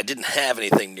also, I didn't have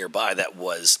anything nearby that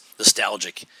was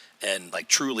nostalgic and like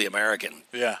truly American.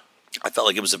 Yeah. I felt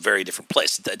like it was a very different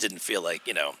place. I didn't feel like,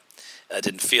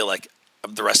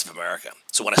 the rest of America.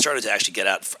 So when I started to actually get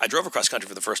out, I drove across country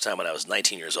for the first time when I was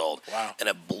 19 years old. Wow. And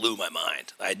it blew my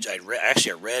mind. I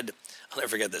read, I'll never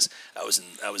forget this. I was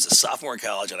a sophomore in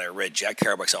college, and I read Jack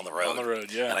Kerouac's On the Road. On the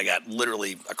Road, yeah. And I got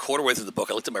literally a quarter way through the book.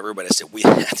 I looked at my roommate and I said, we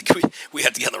have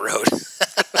to get on the road.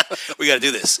 We got to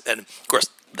do this. And of course,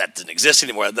 that didn't exist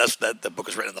anymore. The book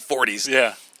was written in the 40s.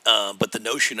 Yeah. But the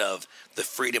notion of the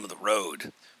freedom of the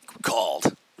road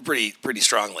called pretty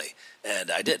strongly.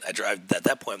 And I did. At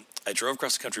that point, I drove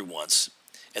across the country once,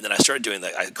 and then I started doing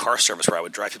the car service where I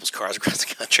would drive people's cars across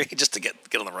the country just to get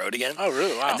on the road again. Oh,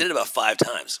 really? Wow. I did it about 5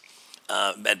 times.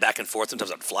 And back and forth.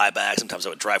 Sometimes I'd fly back. Sometimes I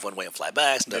would drive one way and fly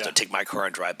back. Sometimes I'd take my car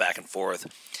and drive back and forth.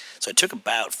 So I took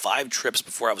about 5 trips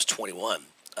before I was 21,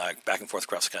 back and forth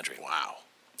across the country. Wow.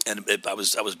 And I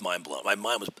was mind blown. My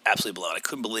mind was absolutely blown. I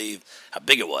couldn't believe how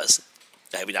big it was.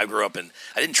 I mean, I grew up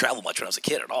I didn't travel much when I was a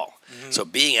kid at all. Mm-hmm. So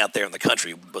being out there in the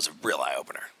country was a real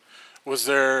eye-opener. Was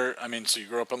there, so you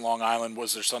grew up in Long Island,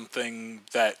 was there something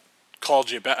that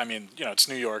called you back? I mean, it's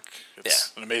New York.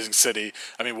 It's an amazing city.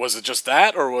 I mean, was it just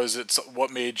that, or was it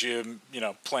what made you,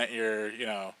 plant your,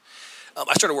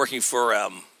 I started working for,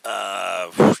 I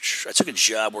took a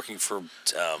job working for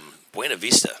Buena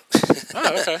Vista.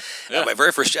 Oh, okay. Yeah. My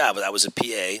very first job, I was a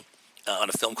PA on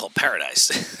a film called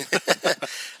Paradise.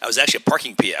 I was actually a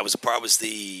parking PA. I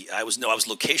was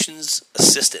locations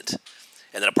assistant,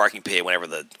 and then a parking PA whenever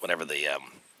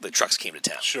the trucks came to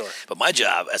town. Sure. But my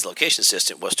job as a location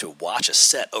assistant was to watch a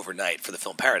set overnight for the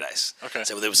film Paradise. Okay.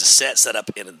 So there was a set up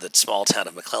in the small town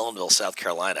of McClellanville, South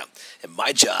Carolina, and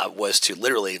my job was to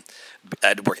literally, I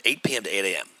had to work 8 p.m. to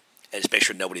 8 a.m. and just make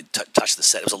sure nobody touched the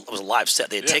set. It was a live set.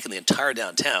 They had taken the entire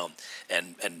downtown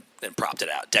and propped it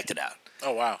out, decked it out.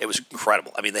 Oh, wow. It was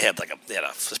incredible. I mean, they had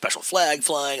a special flag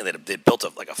flying, and they built a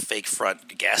fake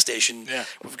front gas station,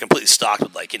 completely stocked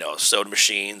with soda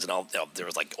machines and all. There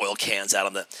was oil cans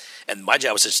out and my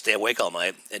job was to stay awake all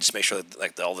night and just make sure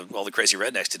that all the crazy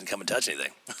rednecks didn't come and touch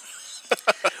anything.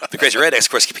 The crazy rednecks, of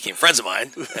course, became friends of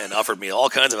mine and offered me all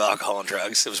kinds of alcohol and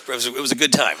drugs. It was a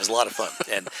good time. It was a lot of fun,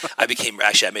 and I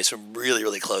made some really,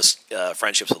 really close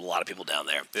friendships with a lot of people down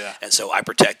there. Yeah. And so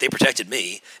they protected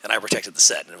me, and I protected the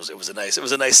set, and it was a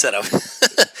nice setup.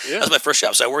 That was my first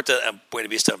job. So I worked at Buena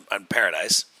Vista on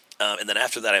Paradise, and then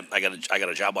after that, I got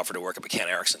a job offer to work at McCann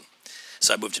Erickson.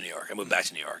 So I moved to New York. I moved back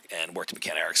to New York and worked at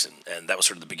McCann Erickson, and that was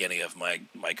sort of the beginning of my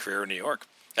career in New York.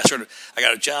 I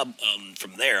got a job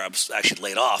from there. I was actually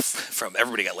laid off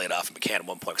everybody got laid off in McCann at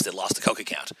one point because they lost the Coke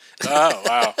account. Oh,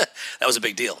 wow. That was a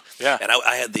big deal. Yeah. And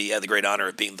I had the great honor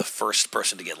of being the first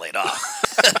person to get laid off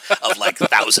of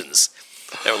thousands.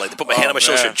 They were they put my hand on my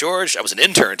shoulder, said, George, I was an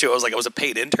intern too. I was a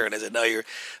paid intern. I said, no, you're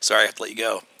sorry, I have to let you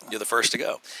go. You're the first to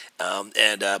go.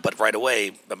 But right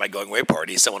away, at my going away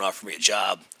party, someone offered me a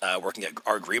job working at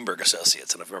R. Greenberg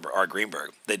Associates. And I remember R.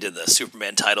 Greenberg. They did the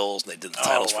Superman titles, and they did the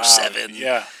titles for Seven.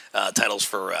 Yeah. Titles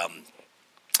for a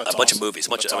bunch of movies.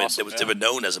 They were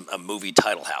known as a movie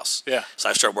title house. Yeah. So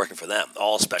I started working for them.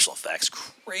 All special effects,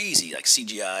 crazy,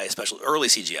 CGI, early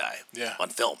CGI on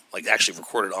film, actually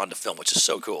recorded onto film, which is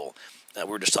so cool. We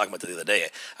were just talking about that the other day.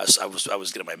 I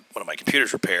was getting one of my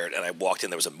computers repaired, and I walked in.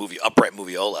 There was a upright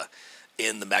Moviola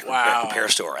in the Mac repair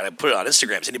store, and I put it on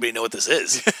Instagram. Does anybody know what this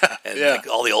is? And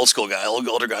all the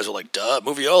older guys were like, "Duh,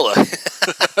 Moviola."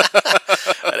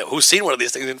 Who's seen one of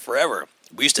these things in forever?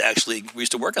 We used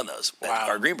to work on those at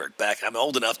R. Greenberg back. I'm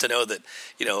old enough to know that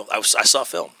I saw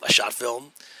film. I shot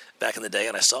film back in the day,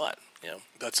 and I saw it.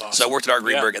 That's awesome. So I worked at R.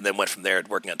 Greenberg and then went from there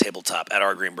working on tabletop at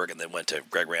R. Greenberg, and then went to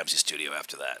Greg Ramsey's studio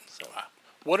after that. So.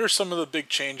 What are some of the big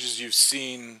changes you've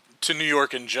seen to New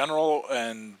York in general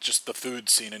and just the food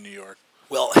scene in New York?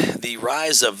 Well, the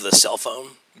rise of the cell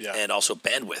phone and also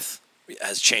bandwidth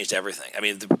has changed everything. I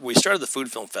mean, we started the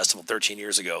Food Film Festival 13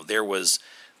 years ago. There was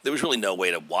really no way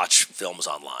to watch films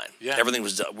online. Yeah. Everything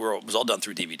was all done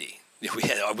through DVD.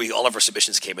 All of our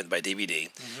submissions came in by DVD.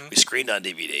 Mm-hmm. We screened on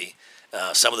DVD.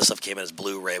 Some of the stuff came in as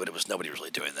Blu-ray, but it was nobody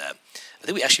really doing that. I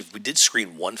think we did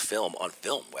screen one film on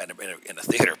film in a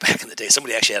theater back in the day.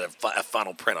 Somebody actually had a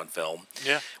final print on film.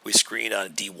 Yeah. We screened on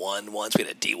D1 once. We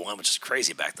had a D1, which is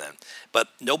crazy back then. But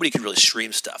nobody could really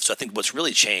stream stuff. So I think what's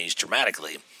really changed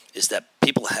dramatically is that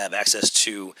people have access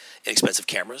to inexpensive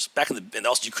cameras. And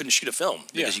also you couldn't shoot a film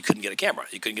because you couldn't get a camera.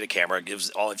 You couldn't get a camera. It gives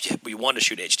if you wanted to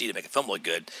shoot HD to make a film look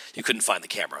good, you couldn't find the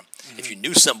camera. Mm-hmm. If you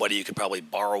knew somebody, you could probably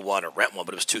borrow one or rent one,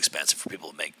 but it was too expensive for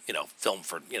people to make film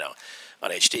for on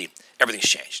HD. Everything's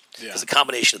changed because the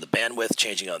combination of the bandwidth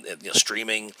changing on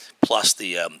streaming plus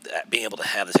the being able to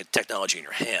have the technology in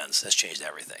your hands has changed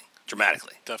everything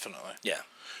dramatically. Definitely. Yeah.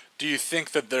 Do you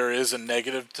think that there is a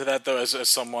negative to that, though, as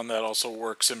someone that also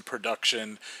works in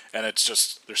production, and it's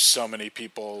just there's so many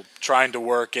people trying to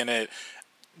work in it?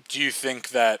 Do you think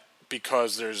that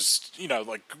because there's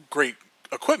great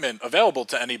equipment available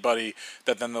to anybody,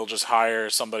 that then they'll just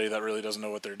hire somebody that really doesn't know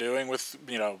what they're doing with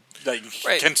that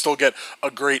you can still get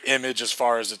a great image as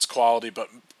far as its quality, but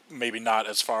maybe not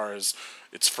as far as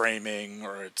its framing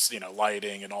or its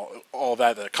lighting and all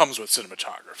that comes with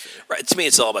cinematography? Right. To me,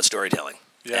 it's all about storytelling.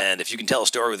 Yeah. And if you can tell a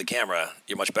story with a camera,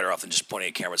 you're much better off than just pointing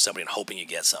a camera at somebody and hoping you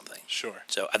get something. Sure.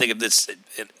 So I think it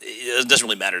doesn't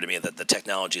really matter to me that the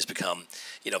technology has become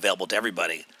available to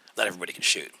everybody. Not everybody can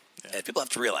shoot. Yeah. And people have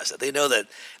to realize that. They know that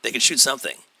they can shoot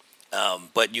something,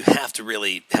 but you have to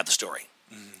really have the story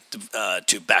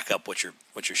to back up what you're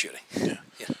shooting. Yeah.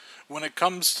 When it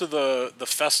comes to the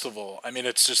festival, I mean,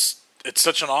 it's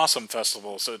such an awesome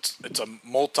festival. So it's a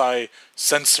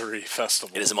multi-sensory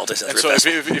festival. It is a multi-sensory festival.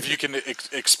 festival. So if you can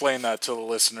explain that to the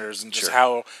listeners and just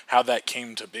Sure. how that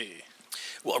came to be.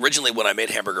 Well, originally when I made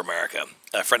Hamburger America,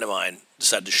 a friend of mine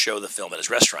decided to show the film at his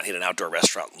restaurant. He had an outdoor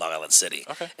restaurant in Long Island City.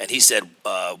 Okay. And he said,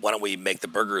 why don't we make the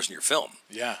burgers in your film?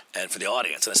 Yeah. And for the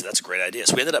audience. And I said, that's a great idea.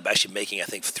 So we ended up actually making, I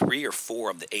think, 3 or 4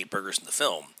 of the 8 burgers in the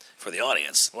film for the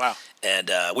audience. Wow.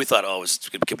 And we thought,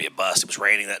 it could be a bust. It was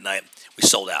raining that night. We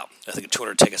sold out. I think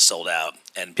 200 tickets sold out.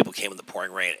 And people came in the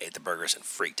pouring rain, ate the burgers, and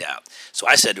freaked out. So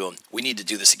I said to him, we need to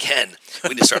do this again. We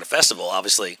need to start a festival,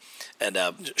 obviously, and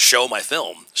show my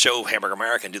film, show Hamburger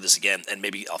America, and do this again. And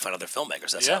maybe I'll find other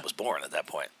filmmakers. That's how it was born at that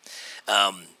point.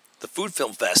 The Food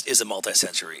Film Fest is a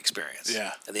multi-sensory experience.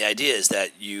 Yeah. And the idea is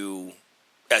that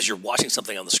as you're watching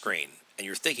something on the screen, and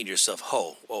you're thinking to yourself,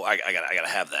 I gotta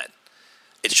have that.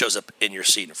 It shows up in your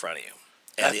seat in front of you.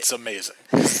 And That's amazing.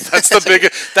 That's the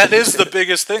biggest. That is the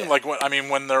biggest thing. Like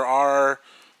when there are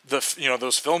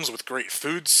those films with great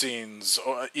food scenes,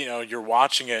 you're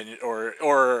watching it, or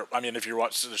if you're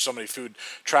watching, there's so many food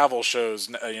travel shows,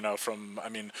 from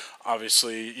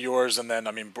obviously yours, and then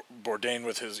Bourdain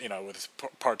with his with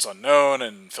Parts Unknown,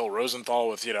 and Phil Rosenthal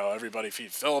with Everybody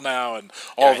Feed Phil Now, and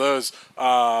all those.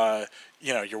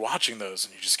 You're watching those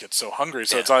and you just get so hungry.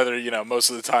 So it's either,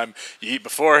 most of the time you eat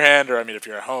beforehand, or, if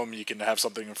you're at home, you can have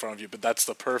something in front of you, but that's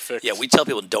the perfect. Yeah, we tell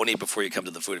people don't eat before you come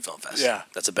to the Food Film Fest. Yeah.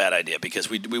 That's a bad idea because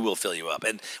we will fill you up.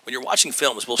 And when you're watching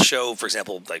films, we'll show, for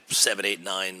example, like 7, 8,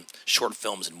 9 short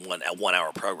films in a 1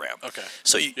 hour program. Okay.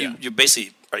 So you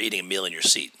basically are eating a meal in your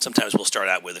seat. Sometimes we'll start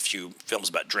out with a few films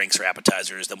about drinks or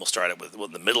appetizers. Then we'll start out with,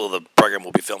 in the middle of the program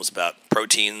will be films about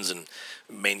proteins and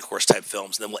main course type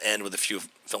films. And then we'll end with a few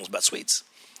films about sweets.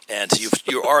 And so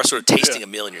you are sort of tasting a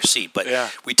meal in your seat. But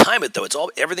we time it, though.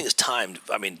 Everything is timed,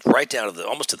 right down to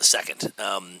almost to the second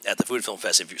at the Food Film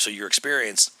Fest. So your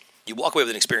experience, you walk away with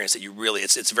an experience that you really,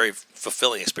 it's a very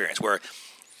fulfilling experience where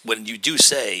when you do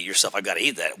say yourself, I've got to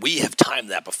eat that, we have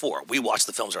timed that before. We watch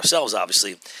the films ourselves,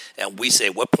 obviously, and we say,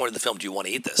 what point of the film do you want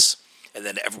to eat this? And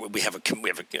then we have a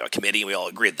committee, and we all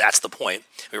agree that's the point.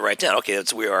 We write down, okay,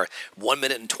 we are 1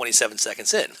 minute and 27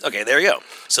 seconds in. Okay, there you go.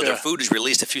 So their food is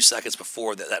released a few seconds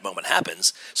before that moment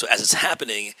happens. So as it's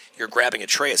happening, you're grabbing a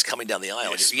tray, it's coming down the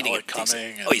aisle, and you're eating it.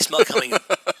 You smell it coming.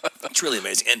 It's really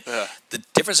amazing. And the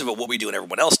difference about what we do and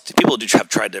everyone else, people have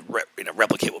tried to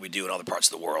replicate what we do in other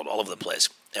parts of the world, all over the place.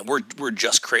 And we're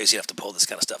just crazy enough to pull this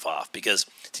kind of stuff off because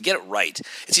to get it right,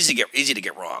 it's easy to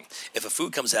get wrong. If a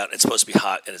food comes out and it's supposed to be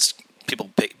hot and it's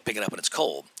people pick it up and it's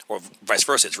cold, or vice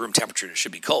versa, it's room temperature and it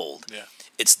should be cold,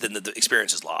 then the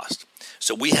experience is lost.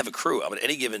 So we have a crew. At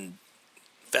any given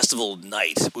festival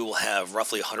night, we will have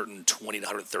roughly 120 to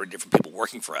 130 different people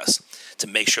working for us to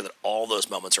make sure that all those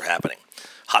moments are happening.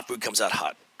 Hot food comes out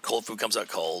hot. Cold food comes out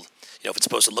cold. If it's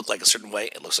supposed to look like a certain way,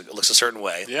 it looks a certain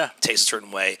way. Yeah. Tastes a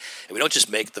certain way. And we don't just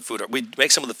make the food. We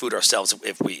make some of the food ourselves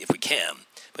if we can.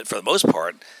 But for the most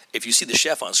part, if you see the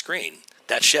chef on screen,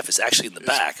 that chef is actually in the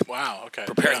back. Wow. Okay.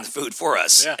 Preparing the food for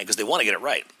us because they want to get it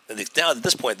right. And now at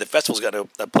this point, the festival's got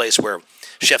a place where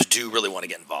chefs do really want to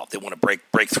get involved. They want to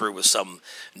break through with some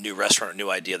new restaurant or new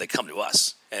idea. They come to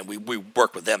us, and we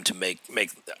work with them to make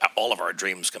all of our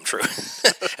dreams come true.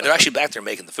 And they're actually back there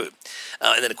making the food.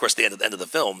 And then, of course, at the end of the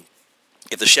film,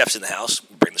 if the chef's in the house,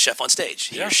 we bring the chef on stage.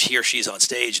 He or she's on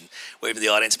stage and wave to the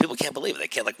audience. People can't believe it. They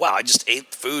can't, like, wow, I just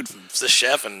ate food from this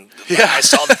chef and I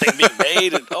saw the thing being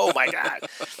made and oh my God.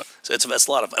 So it's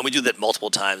a lot of fun. And we do that multiple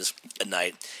times a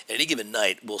night. And any given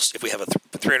night, if we have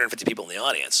 350 people in the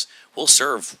audience, we'll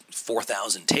serve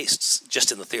 4,000 tastes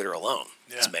just in the theater alone.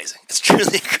 Yeah. It's amazing. It's truly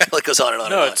incredible. It goes on and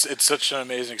on and on. No, it's such an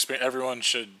amazing experience. Everyone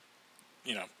should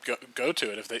go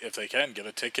to it if they can get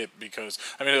a ticket, because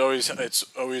I mean it's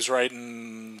always right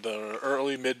in the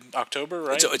early mid-October,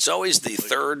 right? It's always the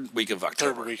third week of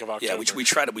October. Third week of October. Yeah, we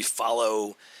try to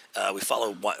follow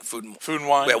food and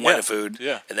wine. We have wine and food.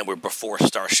 Yeah, and then we're before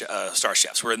Star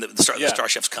Chefs. We're in the Star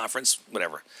Chefs conference,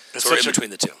 whatever. So we're in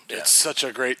between the two. Yeah. It's such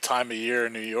a great time of year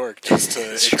in New York just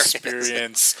to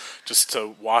experience, just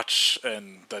to watch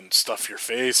and then stuff your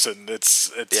face, and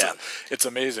it's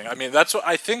amazing. I mean, that's what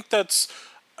I think.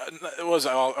 I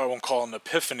won't call it an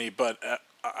epiphany, but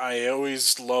I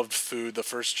always loved food. The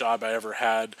first job I ever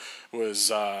had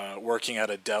was working at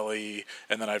a deli,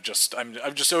 and then I've just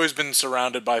always been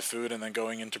surrounded by food, and then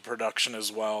going into production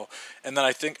as well. And then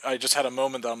I think I just had a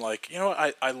moment that I'm like,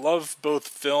 I love both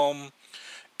film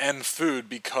and food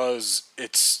because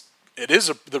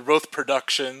they're both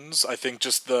productions. I think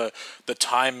just the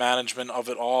time management of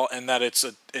it all, and that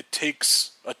it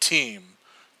takes a team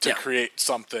to create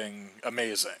something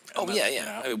amazing. I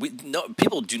mean,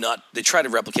 people do not. They try to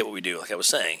replicate what we do, like I was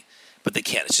saying, but they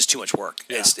can't. It's just too much work.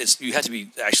 Yeah. You have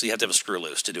to have a screw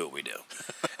loose to do what we do.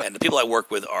 And the people I work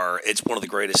with it's one of the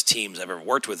greatest teams I've ever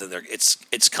worked with, and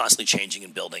it's constantly changing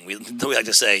and building. We like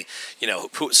to say,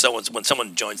 when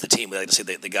someone joins the team, we like to say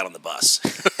they got on the bus,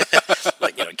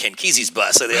 like Ken Kesey's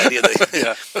bus. So the idea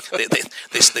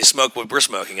they smoke what we're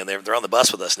smoking, and they're on the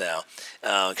bus with us now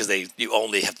because you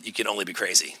can only be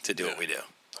crazy to do what we do.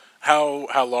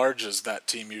 How large is that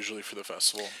team usually for the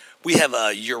festival? We have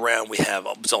year-round. We have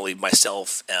it's only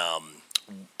myself,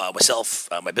 my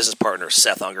business partner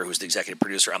Seth Unger, who's the executive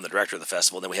producer. I'm the director of the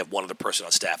festival. And then we have one other person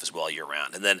on staff as well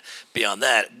year-round. And then beyond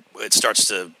that, it starts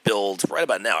to build right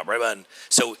about now.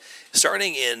 So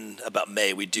starting in about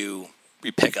May, we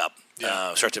pick up,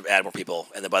 start to add more people,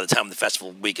 and then by the time the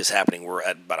festival week is happening, we're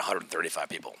at about 135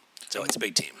 people. So it's a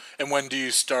big team. And when do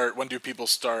people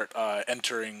start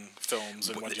entering films,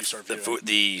 and when do you start viewing?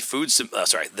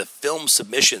 The film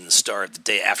submissions start the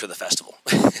day after the festival.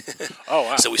 Oh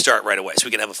wow! So we start right away, so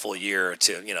we can have a full year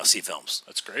to see films.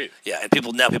 That's great. Yeah, and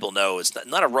people know it's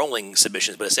not a rolling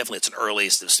submissions, but it's an early.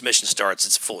 The submission starts.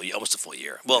 It's almost a full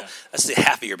year. Well, I say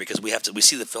half a year because we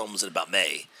see the films in about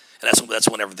May. And that's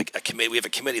whenever we have a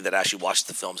committee that actually watches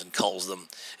the films and culls them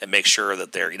and makes sure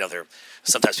that they're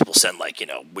sometimes people send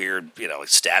weird like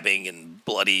stabbing and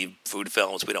bloody food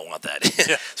films. We don't want that.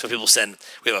 Yeah. So we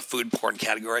have a food porn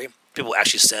category. People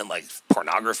actually send like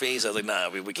pornography. So I was like,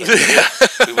 nah, we can't do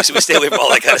that. we stay away from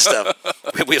all that kind of stuff.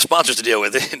 We have sponsors to deal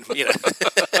with.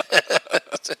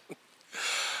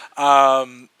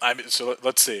 So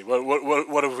let's see.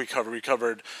 What have we covered? We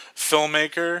covered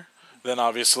filmmaker. Then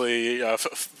obviously,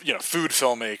 food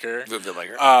filmmaker,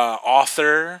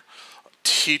 author,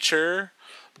 teacher,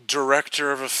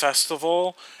 director of a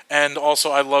festival, and also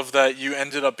I love that you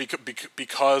ended up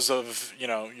because of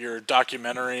your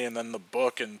documentary and then the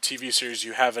book and TV series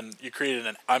you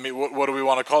created what do we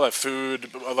want to call that?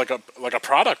 Food like a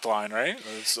product line, right?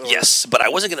 Yes, but I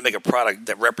wasn't going to make a product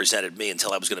that represented me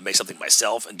until I was going to make something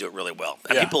myself and do it really well.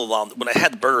 And people when I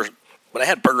had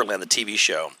Burgerland, the TV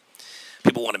show.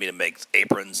 People wanted me to make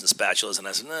aprons and spatulas, and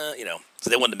I said, nah,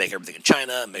 So they wanted to make everything in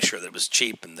China and make sure that it was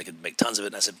cheap and they could make tons of it.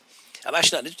 And I said, I'm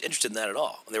actually not interested in that at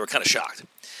all. And they were kind of shocked.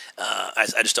 I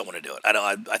just don't want to do it.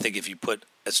 I think if you put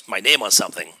my name on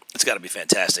something, it's got to be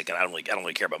fantastic. And I don't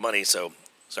really care about money, so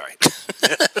sorry.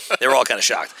 They were all kind of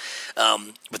shocked.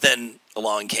 But then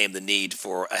along came the need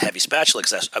for a heavy spatula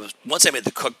because once I made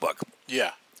the cookbook.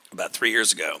 Yeah. About 3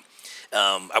 years ago,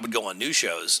 I would go on news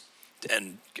shows.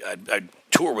 And I'd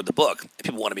tour with the book, and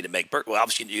people wanted me to make burgers. Well,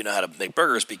 obviously, you know how to make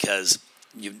burgers because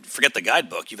you forget the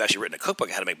guidebook. You've actually written a cookbook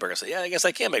on how to make burgers. So, I guess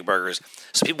I can make burgers.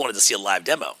 So people wanted to see a live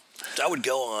demo. So I would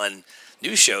go on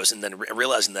news shows and then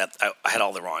realizing that I had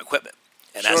all the wrong equipment.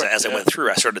 And as I went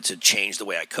through, I started to change the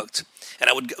way I cooked. And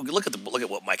I would look at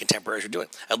what my contemporaries were doing.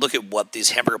 I'd look at what these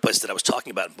hamburger places that I was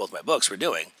talking about in both my books were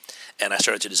doing, and I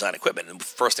started to design equipment. And the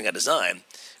first thing I designed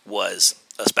was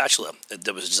a spatula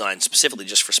that was designed specifically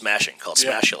just for smashing, called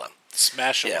Smashula.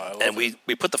 Smashula, yeah. And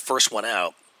we put the first one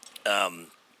out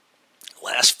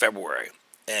last February,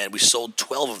 and we sold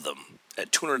 12 of them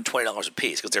at $220 a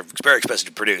piece because they're very expensive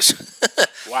to produce.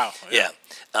 Wow. Yeah.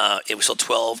 And we sold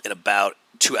 12 in about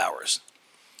 2 hours.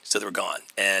 So they were gone.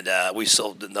 And we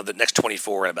sold the next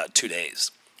 24 in about 2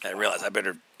 days. And I realized I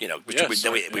better,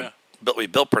 we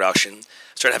built production,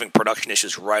 started having production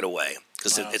issues right away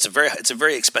because it's a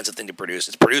very expensive thing to produce.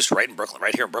 It's produced right in Brooklyn,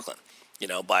 right here in Brooklyn,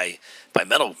 by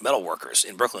metal workers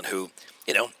in Brooklyn who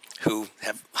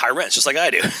have high rents, just like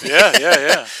I do.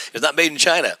 Yeah. It's not made in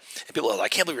China. And people are like, I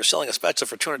can't believe you're selling a spatula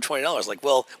for $220. Like,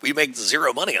 well, we make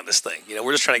zero money on this thing.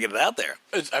 We're just trying to get it out there.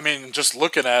 I mean, just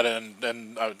looking at it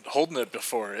and holding it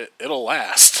before it'll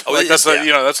last. Oh, like that's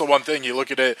yeah. that's the one thing you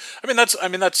look at it. I mean,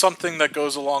 that's something that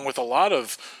goes along with a lot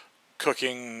of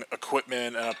cooking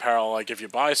equipment and apparel. Like if you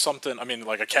buy something, I mean,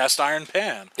 like a cast iron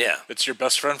pan. Yeah. It's your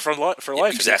best friend for life. Exactly.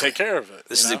 If you take care of it.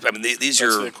 These That's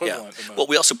are the equivalent. Yeah. Well,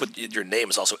 we also put your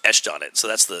name is also etched on it, so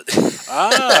that's the.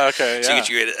 Okay. So Yeah.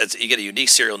 you get a unique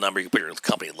serial number. You can put your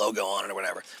company logo on it or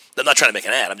whatever. I'm not trying to make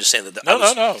an ad. I'm just saying that. No.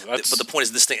 But the point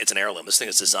is, this thing, it's an heirloom. This thing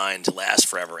is designed to last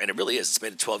forever, and it really is. It's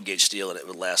made of 12 gauge steel, and it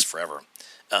would last forever.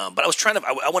 But I was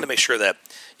I want to make sure that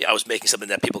I was making something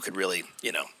that people could really,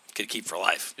 could keep for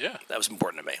life. Yeah. That was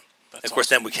important to me. That's of course,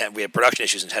 then we had production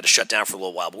issues and had to shut down for a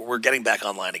little while, but we're getting back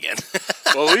online again.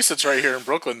 Well, at least it's right here in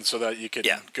Brooklyn, so that you can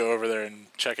Yeah. go over there and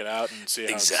check it out and see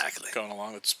how Exactly. it's going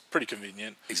along. It's pretty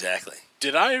convenient. Exactly.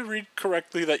 Did I read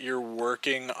correctly that you're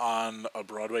working on a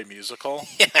Broadway musical?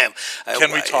 Yeah.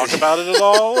 Can we talk about it at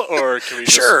all, or can we?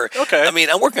 Sure. Just, okay. I mean,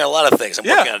 I'm working on a lot of things. I'm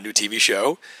Yeah. working on a new TV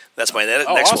show. That's my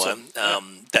next awesome.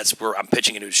 one. That's where I'm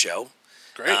pitching a new show.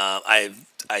 Great.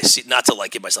 I see, not to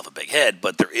give myself a big head,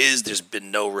 but there's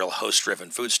been no real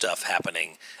host-driven food stuff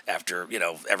happening after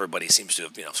everybody seems to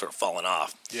have sort of fallen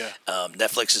off. Yeah.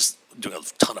 Netflix is doing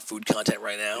a ton of food content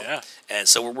right now. Yeah. And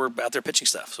so we're out there pitching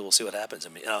stuff. So we'll see what happens. I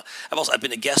mean, I've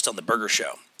been a guest on the Burger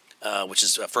Show. Which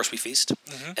is First We Feast,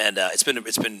 and it's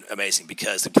been amazing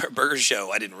because the Burger Show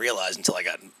I didn't realize until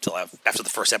after the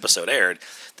first episode aired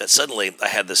that suddenly I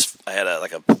had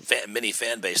a mini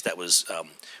fan base that was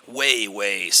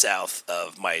way south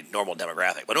of my normal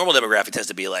demographic. My normal demographic tends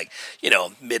to be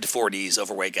mid 40s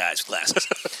overweight guys with glasses,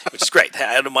 which is great.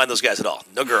 I don't mind those guys at all.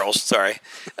 No girls, sorry,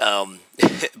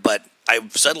 but I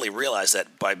suddenly realized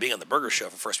that by being on the Burger Show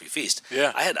for First We Feast,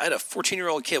 Yeah. I had a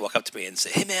 14-year-old kid walk up to me and say,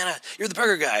 "Hey man, you're the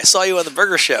burger guy. I saw you on the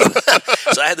Burger Show."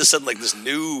 So I had this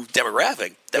new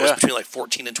demographic that was between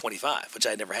 14 and 25, which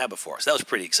I had never had before. So that was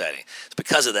pretty exciting. So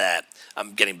because of that,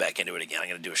 I'm getting back into it again. I'm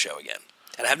going to do a show again.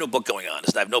 And I have no book going on.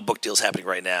 I have no book deals happening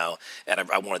right now, and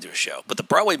I want to do a show. But the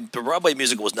Broadway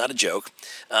musical was not a joke.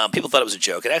 People thought it was a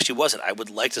joke. It actually wasn't. I would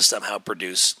like to somehow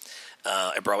produce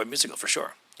a Broadway musical for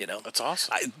sure. That's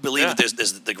awesome. I believe that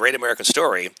there's the great American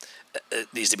story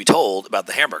needs to be told about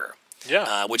the hamburger.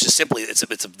 Yeah. Which is simply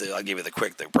I'll give you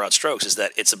the broad strokes. Is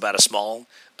that it's about a small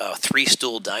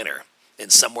 3-stool diner in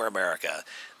somewhere America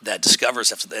that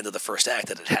discovers after the end of the first act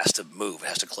that it has to move, it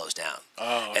has to close down.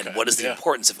 Oh, okay. And what is the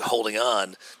importance of holding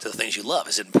on to the things you love?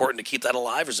 Is it important to keep that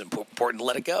alive, or is it important to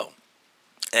let it go?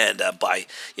 And by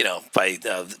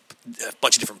a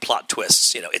bunch of different plot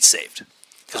twists, it's saved.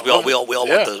 Because we all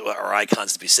want our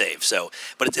icons to be saved. So,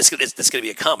 but it's going to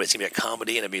be a comedy. It's going to be a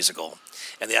comedy and a musical.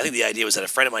 And I think the idea was that a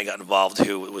friend of mine got involved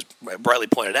who was brightly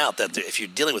pointed out that if you're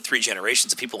dealing with 3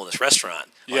 generations of people in this restaurant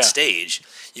on stage,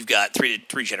 you've got three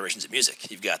generations of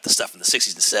music. You've got the stuff from the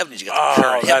 60s and 70s. You've got the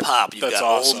current hip hop. You've got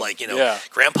awesome. old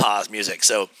grandpa's music.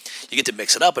 So you get to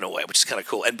mix it up in a way, which is kind of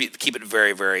cool, and keep it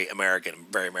very, very American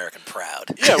proud.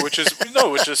 Yeah, which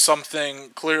is something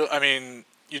clear. I mean,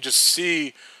 you just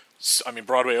see. I mean,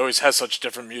 Broadway always has such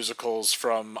different musicals,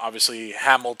 from obviously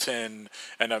Hamilton,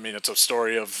 and I mean, it's a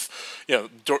story of,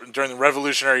 during the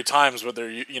revolutionary times where they're,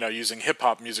 using hip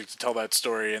hop music to tell that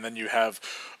story, and then you have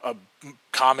a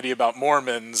comedy about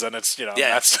Mormons, and it's,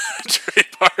 that's Trey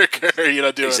Parker,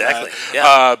 doing Exactly. that.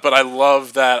 Yeah. But I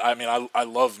love that. I mean, I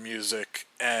love music,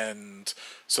 and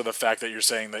so the fact that you're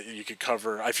saying that you could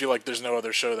cover, I feel like there's no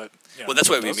other show that. Well, that's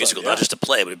why it would be a musical, not just a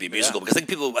play, but it'd be a musical. Yeah. Because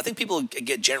I think people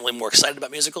get generally more excited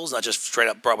about musicals, not just straight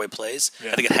up Broadway plays.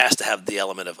 Yeah. I think it has to have the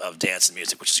element of dance and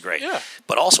music, which is great. Yeah.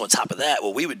 But also on top of that,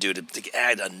 what we would do to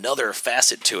add another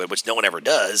facet to it, which no one ever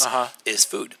does, is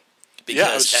food. Because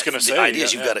I was just gonna say, the idea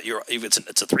is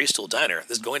it's a 3-stool diner.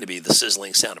 There's going to be the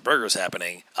sizzling sound of burgers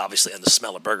happening, obviously, and the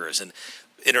smell of burgers. And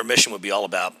intermission would be all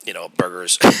about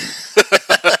burgers.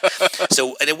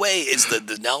 So in a way, it's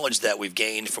the knowledge that we've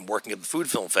gained from working at the Food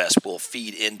Film Fest will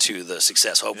feed into the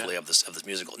success, hopefully, of this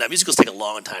musical. Now, musicals take a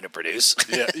long time to produce.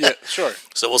 Yeah, sure.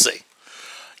 So we'll see.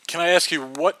 Can I ask you,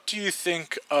 what do you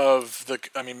think of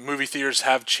movie theaters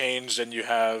have changed, and you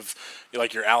have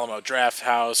your Alamo Draft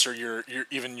House, or your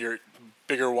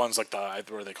bigger ones like what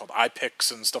are they called,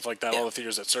 iPix and stuff like that, all the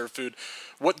theaters that serve food.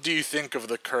 What do you think of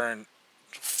the current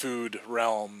food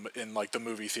realm in like the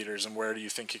movie theaters, and where do you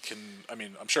think it can? I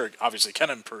mean, I'm sure it obviously can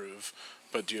improve,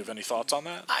 but do you have any thoughts on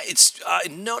that?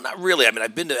 No, not really. I mean,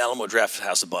 I've been to Alamo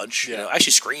Drafthouse a bunch. Yeah. I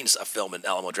actually screened a film in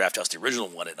Alamo Drafthouse, the original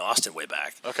one in Austin way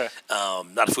back. Okay.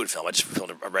 Not a food film. I just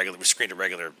filmed we screened a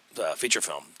regular feature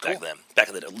film back then. Back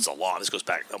in the it was a long. This goes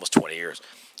back almost 20 years.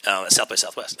 At South by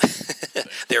Southwest.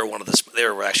 They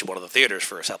were actually one of the theaters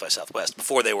for South by Southwest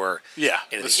before they were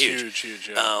anything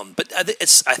huge. Yeah. But I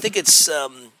think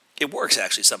it works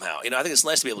actually somehow. I think it's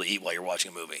nice to be able to eat while you're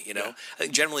watching a movie. I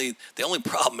think generally the only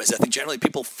problem is generally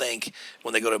people think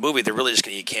when they go to a movie they're really just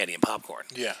going to eat candy and popcorn.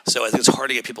 Yeah. So I think it's hard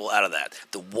to get people out of that.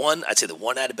 I'd say the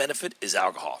one added benefit is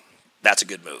alcohol. That's a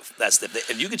good move.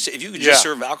 If you could just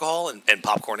serve alcohol and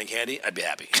popcorn and candy, I'd be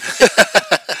happy.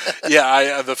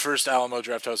 Yeah, the first Alamo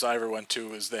Drafthouse I ever went to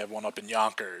was they have one up in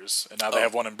Yonkers, and now they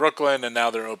have one in Brooklyn, and now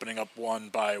they're opening up one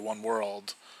by One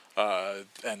World,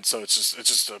 and so it's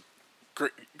just a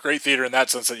great theater in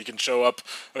that sense that you can show up,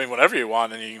 I mean, whenever you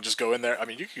want, and you can just go in there. I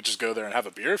mean, you could just go there and have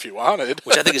a beer if you wanted.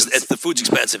 Which I think is the food's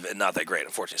expensive and not that great,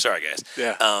 unfortunately. Sorry, guys.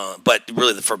 Yeah. But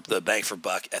really, the bang for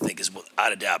buck, I think, is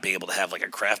without a doubt being able to have like a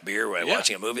craft beer while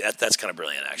watching a movie. That's kind of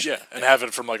brilliant, actually. Yeah, and have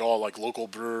it from like all like local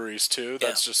breweries too.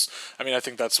 That's just, I mean, I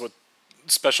think that's what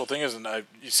special thing is, and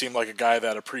you seem like a guy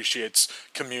that appreciates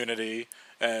community,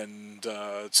 and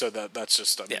so that's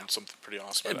just, I mean, something pretty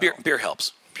awesome. And beer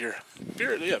helps. Beer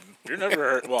never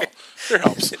hurts. Well, beer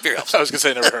helps. Beer helps. I was gonna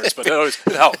say it never hurts, but it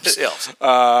helps. It helps.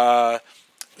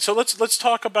 So let's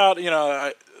talk about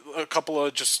a couple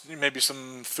of just maybe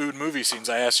some food movie scenes.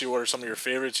 I asked you what are some of your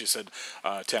favorites. You said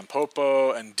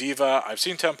Tampopo and Diva. I've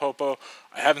seen Tampopo.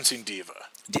 I haven't seen Diva.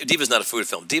 Diva's not a food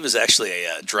film. Diva's actually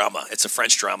a drama. It's a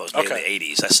French drama. It was made in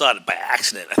the 80s. I saw it by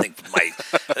accident. I think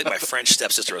my French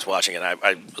stepsister was watching it.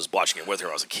 I was watching it with her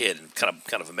when I was a kid and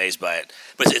kind of amazed by it.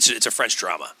 But it's a French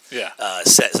drama. Yeah.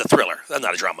 It's a thriller.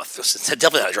 Not a drama. It's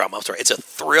definitely not a drama. I'm sorry. It's a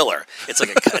thriller. It's like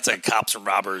a cops and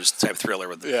robbers type thriller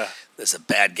with there's a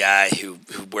bad guy who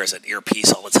wears an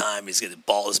earpiece all the time. He's getting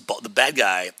the bad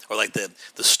guy, or like the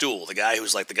stool, the guy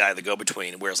who's like the guy, the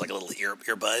go-between, wears like a little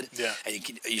earbud. Yeah. And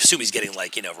you assume he's getting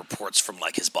like reports from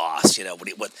like his boss.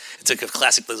 It's like a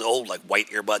classic, those old like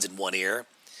white earbuds in one ear,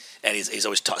 and he's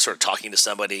always sort of talking to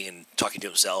somebody and talking to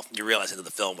himself. You realize into the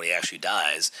film when he actually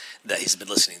dies that he's been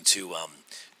listening to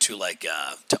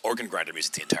organ grinder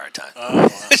music the entire time. Oh, wow.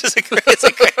 It's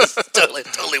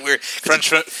totally weird.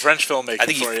 French filmmaking. I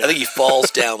think he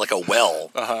falls down like a well,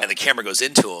 and the camera goes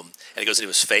into him, and it goes into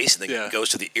his face, and then goes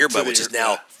to the earbud, which is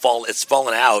now it's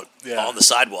fallen out on the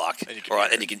sidewalk, and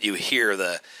you hear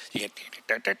the.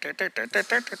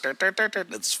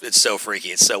 It's so freaky.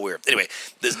 It's so weird. Anyway,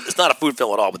 it's not a food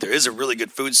film at all, but there is a really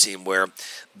good food scene where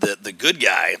the good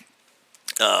guy,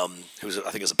 who's I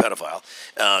think is a pedophile,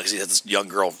 because he has this young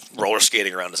girl roller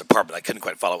skating around his apartment. I couldn't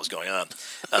quite follow what was going on,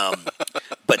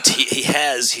 but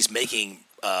he's making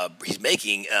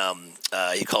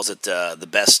he calls it the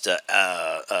best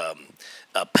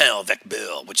pain avec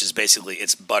beurre, which is basically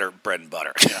it's bread and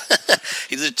butter. Yeah.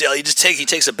 he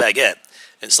takes a baguette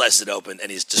and slices it open, and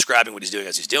he's describing what he's doing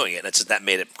as he's doing it. And that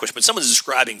made it, of course, when someone's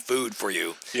describing food for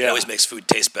you, it always makes food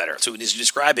taste better. So when he's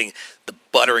describing the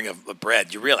buttering of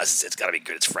bread, you realize it's got to be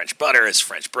good. It's French butter, it's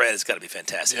French bread, it's got to be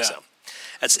fantastic. Yeah.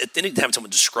 So anytime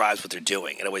someone describes what they're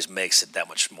doing, it always makes it that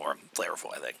much more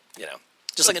flavorful, I think.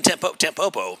 Just like in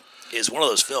Tampopo is one of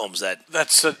those films that...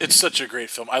 It's such a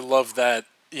great film. I love that,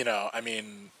 I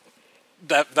mean...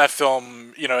 That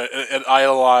film, it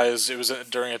idolized. It was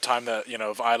during a time that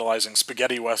of idolizing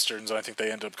spaghetti westerns, and I think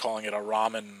they ended up calling it a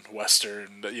ramen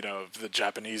western. The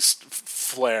Japanese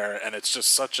flair, and it's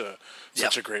just such a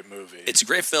great movie. It's a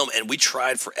great film, and we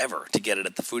tried forever to get it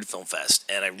at the Food Film Fest,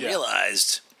 and I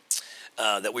realized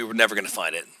that we were never going to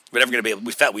find it. We're never going to be able.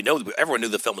 Everyone knew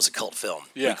the film was a cult film.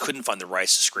 Yeah. We couldn't find the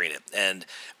rights to screen it, and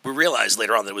we realized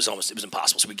later on that it was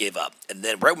impossible. So we gave up. And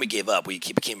then right when we gave up, we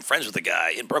became friends with a guy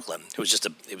in Brooklyn who was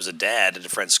was a dad at a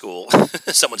friend's school,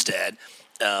 someone's dad,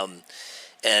 and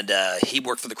he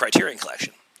worked for the Criterion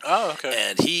Collection. Oh, okay.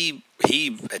 And he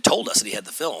had told us that he had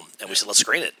the film, and we said, let's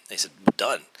screen it. And he said,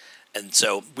 done. And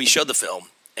so we showed the film.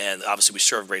 And obviously, we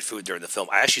served great food during the film.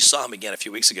 I actually saw him again a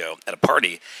few weeks ago at a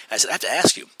party. I said, I have to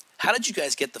ask you, how did you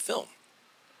guys get the film?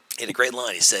 He had a great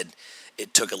line. He said,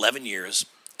 it took 11 years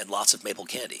and lots of maple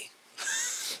candy.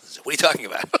 What are you talking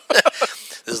about?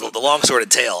 This is the long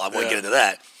sordid tale. I won't get into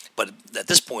that. But at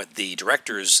this point, the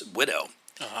director's widow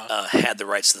had the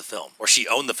rights to the film, or she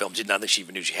owned the film. She did not think she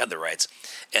even knew she had the rights,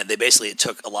 and they basically it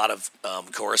took a lot of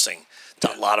coercing,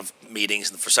 a lot of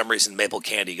meetings, and for some reason, maple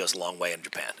candy goes a long way in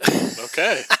Japan.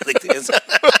 Okay. I think it's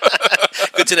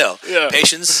good to know. Yeah.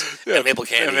 Patience and maple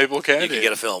candy. And maple candy. You can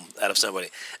get a film out of somebody.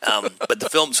 But the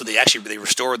film, so they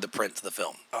restored the print to the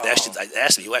film. They actually, I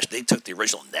asked them, they took the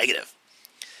original negative.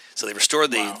 So they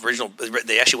restored the original.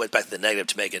 They actually went back to the negative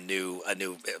to make a new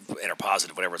inner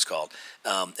positive, whatever it's called,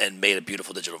 and made a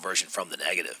beautiful digital version from the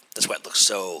negative. That's why it looks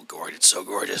so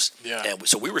gorgeous. Yeah. And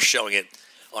so we were showing it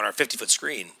on our 50-foot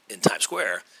screen in Times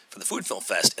Square for the Food Film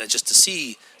Fest, and just to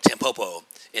see Tampopo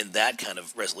in that kind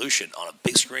of resolution on a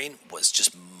big screen was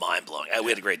just mind blowing. We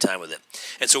had a great time with it.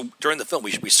 And so during the film,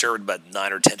 we served about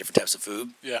 9 or 10 different types of food.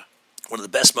 Yeah. One of the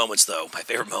best moments, though, my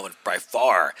favorite moment by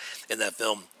far in that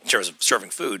film, in terms of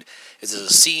serving food, is there's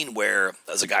a scene where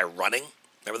there's a guy running.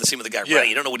 Remember the scene with the guy running?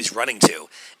 You don't know what he's running to.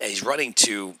 And he's running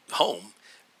to home.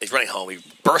 He's running home. He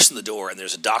bursts in the door, and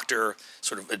there's a doctor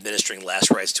sort of administering last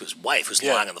rites to his wife, who's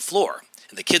lying on the floor.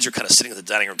 And the kids are kind of sitting at the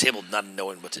dining room table, not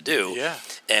knowing what to do. Yeah.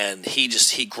 And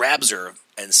he grabs her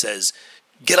and says,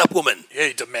 "Get up, woman." Yeah,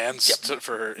 he demands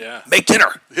for her. Yeah. "Make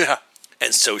dinner." Yeah.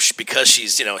 And so because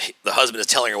she's, the husband is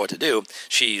telling her what to do,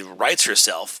 she rights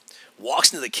herself,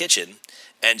 walks into the kitchen,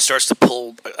 and starts to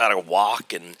pull out a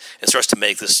wok and starts to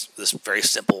make this very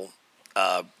simple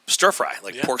stir fry,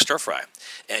 pork stir fry.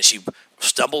 And she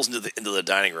stumbles into the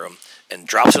dining room and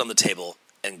drops it on the table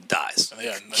and dies.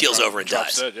 Yeah, keels over and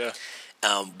dies. Dead, yeah.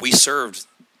 We served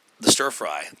the stir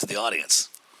fry to the audience.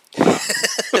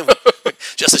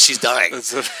 Just as she's dying.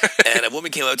 And a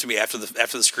woman came up to me after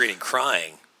the screening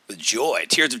crying with joy,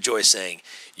 tears of joy, saying,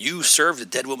 "You served a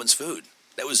dead woman's food."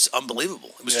 That was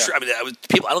unbelievable. It was true. I mean, I don't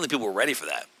think people were ready for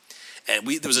that. And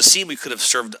there was a scene we could have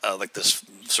served like this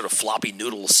sort of floppy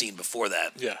noodle scene before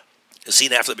that. Yeah. A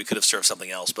scene after that we could have served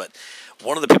something else. But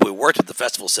one of the people who worked at the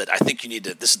festival said, "I think you need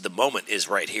to. This is the moment. Is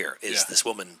right here. Is this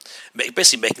woman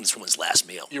basically making this woman's last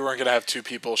meal?" You weren't going to have two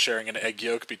people sharing an egg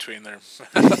yolk between their.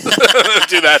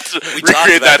 Do that. We talked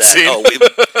recreate about that scene. Oh,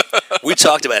 we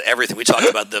talked about everything. We talked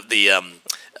about the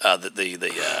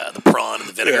prawn and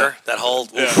the vinegar. That whole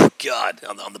God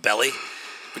on the belly.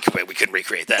 We couldn't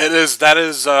recreate that. That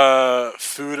is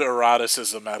food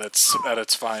eroticism at its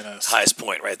finest. Highest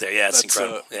point right there. Yeah, it's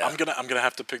incredible. I'm gonna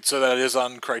have to pick. So that is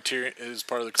on Criterion. Is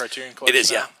part of the Criterion Collection. It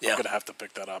is. Yeah. I'm gonna have to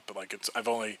pick that up. But I've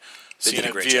only They seen did a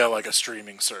it great via job. like a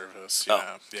streaming service.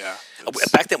 Yeah.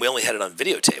 Back then we only had it on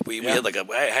videotape. We had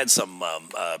I had some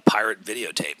pirate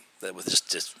videotape that was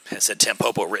just said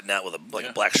Tampopo written out with a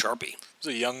black Sharpie.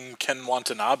 There's a young Ken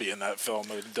Watanabe in that film.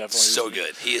 It definitely so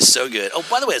good. He is so good. Oh,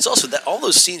 by the way, it's also that all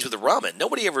those scenes with the ramen.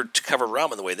 Nobody ever covered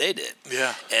ramen the way they did.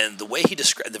 Yeah. And the way he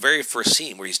described the very first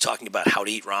scene where he's talking about how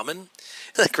to eat ramen,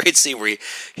 that great scene where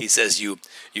he says you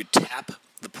tap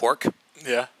the pork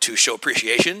to show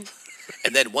appreciation,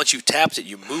 and then once you've tapped it,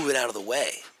 you move it out of the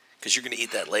way. Because you're going to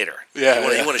eat that later. Yeah,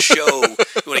 you want to show. You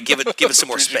want to give it some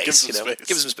more space. Give it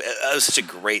some space. That was such a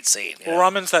great scene. Well,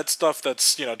 ramen's that stuff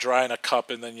that's dry in a cup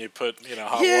and then you put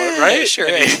hot water, right? Sure.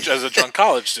 As a drunk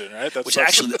college student, right? Which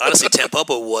actually, honestly,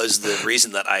 Tampopo was the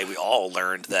reason that we all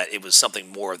learned that it was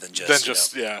something more than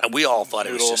just. And we all thought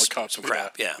it was just some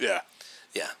crap. Yeah.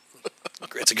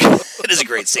 It is a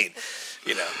great scene.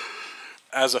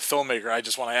 As a filmmaker, I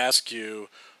just want to ask you.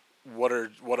 What are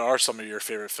some of your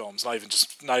favorite films? Not even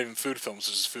food films,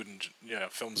 just food and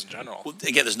films in general. Well,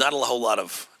 again, there's not a whole lot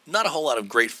of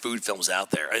great food films out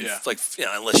there. And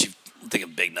unless you think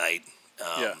of Big Night,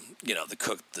 the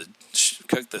cook, the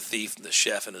thief, the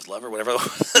chef, and his lover, whatever.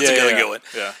 That's a good go with.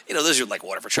 Yeah. Those are like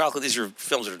Water for Chocolate. These are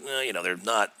films that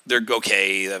are, they're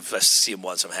okay. I see them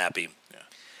once, I'm happy. Yeah.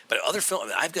 But other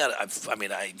films, I feel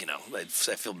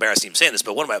embarrassed even saying this,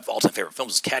 but one of my all-time favorite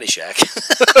films is Caddyshack.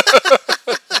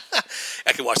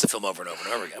 I could watch the film over and over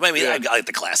and over again. I like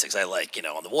the classics. I like,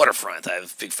 On the Waterfront. I'm a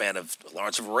big fan of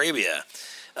Lawrence of Arabia.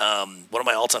 One of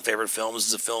my all-time favorite films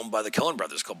is a film by the Coen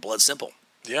brothers called Blood Simple.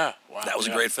 Yeah, wow. That was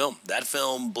a great film. That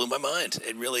film blew my mind.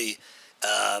 It really,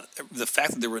 the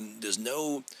fact that there's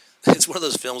no, it's one of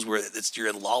those films where you're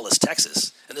in lawless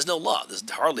Texas, and there's no law. There's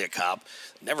hardly a cop,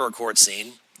 never a court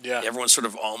scene. Yeah. Everyone's sort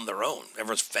of on their own.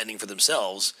 Everyone's fending for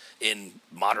themselves in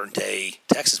modern day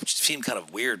Texas, which seemed kind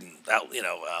of weird and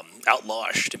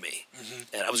outlawish to me. Mm-hmm.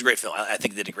 And it was a great film. I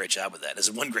think they did a great job with that.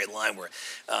 There's one great line where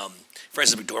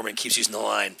Frances McDormand keeps using the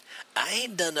line, "I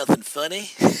ain't done nothing funny,"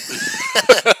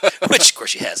 which of course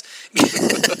she has.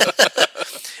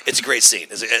 It's a great scene.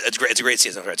 It's a great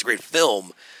scene. It's a great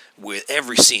film. With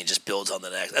every scene just builds on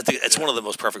the next. I think it's one of the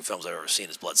most perfect films I've ever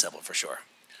seen. Is Blood Simple for sure.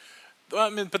 I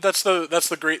mean, but that's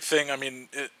the great thing. I mean,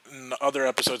 in other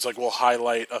episodes, like we'll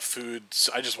highlight a food.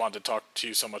 I just wanted to talk to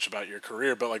you so much about your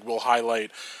career, but like we'll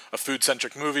highlight a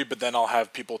food-centric movie, but then I'll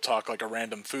have people talk like a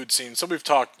random food scene. So we've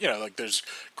talked, like there's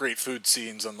great food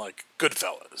scenes on like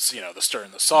Goodfellas, the stir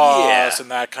in the sauce and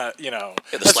that kind of, Yeah,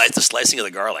 the slicing of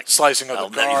the garlic. Slicing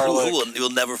of the garlic. You'll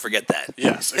never forget that.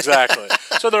 Yes, exactly.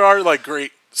 So there are like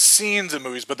great scenes in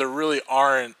movies, but there really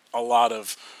aren't a lot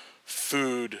of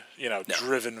food,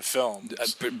 driven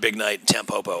films. Big Night and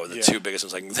Tampopo are the two biggest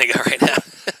ones I can think of right now.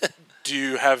 Do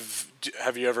you have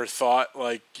you ever thought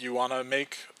like you want to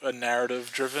make a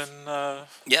narrative driven?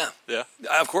 Yeah,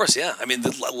 of course, yeah. I mean,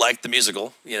 like the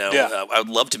musical, Yeah. I would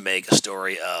love to make a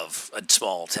story of a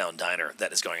small town diner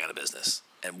that is going out of business.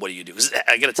 And what do you do? Because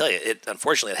I got to tell you,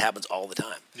 unfortunately it happens all the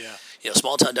time. Yeah.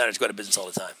 Small town diners go out of business all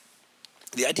the time.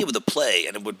 The idea with the play,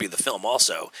 and it would be the film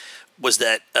also, was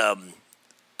that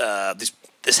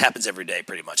this happens every day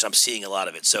pretty much. I'm seeing a lot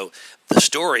of it. So the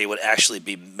story would actually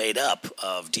be made up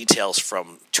of details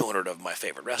from 200 of my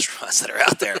favorite restaurants that are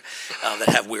out there that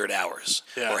have weird hours,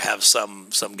 or have some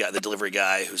guy, the delivery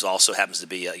guy, who's also happens to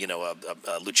be a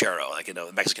luchero, like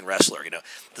a Mexican wrestler.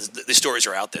 The stories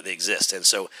are out there; they exist, and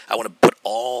so I want to put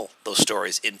all those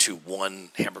stories into one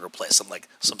hamburger place.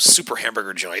 Some super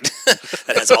hamburger joint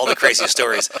that has all the crazy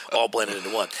stories all blended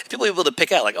into one. And people will be able to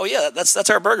pick out, like, oh yeah, that's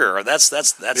our burger, or that's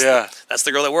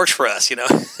the girl that works for us.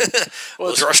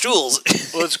 Those are our stools.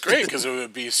 Well, it's great because it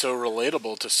would be so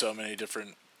relatable to so many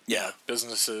different Yeah.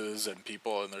 businesses and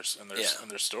people and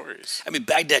their stories. I mean,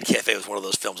 Baghdad Cafe was one of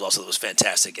those films also that was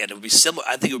fantastic, and it would be similar.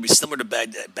 I think it would be similar to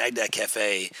Baghdad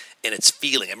Cafe in its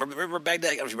feeling. I remember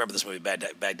Baghdad. I don't know if you remember this movie,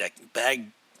 Baghdad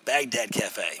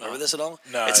Cafe. Remember this at all?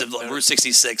 No, it's a Route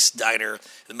 66 diner in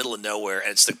the middle of nowhere, and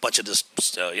it's a bunch of just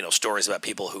stories about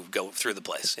people who go through the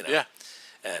place. Yeah,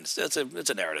 and it's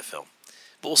a narrative film.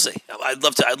 But we'll see. I'd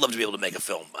love to be able to make a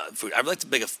film. Food. I'd like to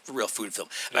make a real food film.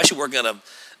 I'm actually working on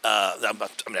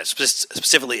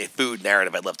specifically a food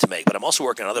narrative I'd love to make. But I'm also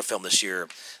working on another film this year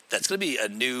that's going to be a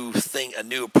new thing, a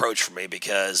new approach for me,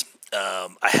 because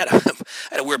I had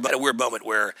a weird moment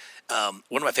where one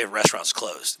of my favorite restaurants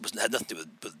closed. It had nothing to do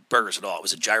with burgers at all. It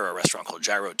was a gyro restaurant called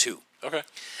Gyro 2. Okay.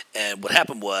 And what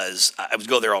happened was I would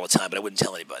go there all the time, but I wouldn't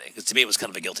tell anybody, because to me it was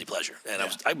kind of a guilty pleasure. And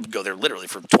I would go there literally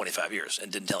for 25 years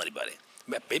and didn't tell anybody.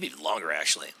 Maybe even longer,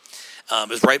 actually. It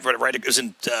was right. It was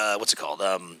in what's it called?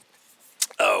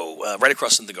 Right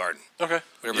across from the Garden. Okay.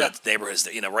 Whatever that neighborhood is,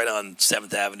 right on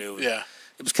 7th Avenue. Yeah.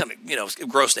 It was kind of it was a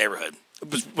gross neighborhood,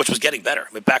 which was getting better.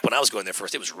 I mean, back when I was going there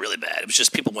first, it was really bad. It was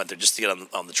just people went there just to get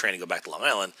on the train and go back to Long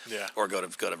Island, or go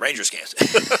to Rangers games,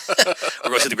 or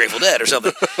go see the Grateful Dead or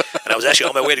something. And I was actually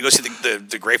on my way to go see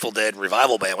the Grateful Dead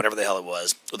revival band, whatever the hell it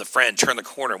was, with a friend. Turned the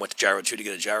corner, went to Gyro 2 to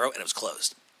get a gyro, and it was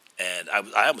closed. And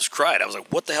I almost cried. I was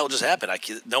like, "What the hell just happened?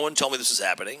 No one told me this was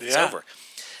happening. It's over."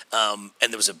 And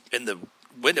there was in the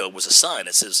window was a sign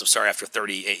that says, "I'm sorry, after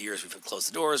 38 years, we've closed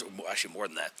the doors." Actually, more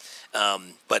than that.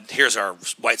 But here's our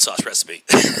white sauce recipe.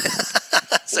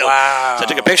 So I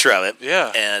took a picture of it.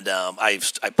 Yeah. And I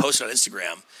posted on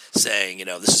Instagram saying,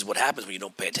 this is what happens when you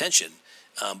don't pay attention.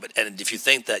 And if you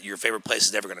think that your favorite place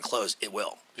is never going to close, it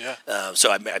will. Yeah.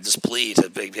 So I just plead to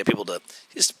get people to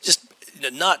just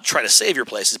not try to save your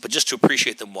places, but just to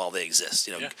appreciate them while they exist.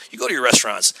 You go to your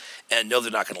restaurants and know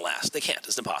they're not going to last. They can't.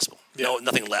 It's impossible. Yeah.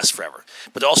 Nothing lasts forever.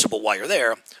 But while you're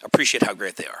there, appreciate how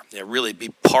great they are. Really be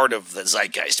part of the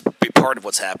zeitgeist, be part of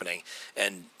what's happening,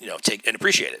 and take and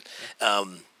appreciate it.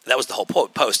 That was the whole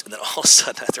post, and then all of a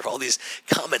sudden, after all these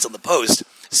comments on the post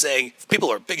saying,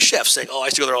 people are big chefs saying, "Oh, I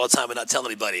used to go there all the time and not tell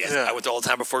anybody. I went there all the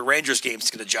time before Rangers games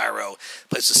to get a gyro.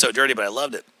 The place was so dirty, but I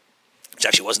loved it." Which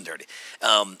actually wasn't dirty.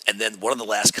 And then one of the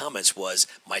last comments was,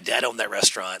 "My dad owned that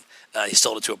restaurant. He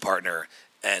sold it to a partner,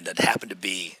 and it happened to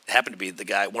be the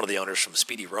guy, one of the owners from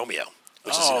Speedy Romeo,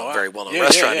 which is a very well-known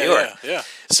restaurant in New York." Yeah.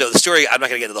 So the story, I'm not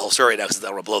going to get into the whole story now because I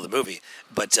don't want to blow the movie.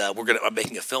 But I'm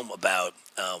making a film about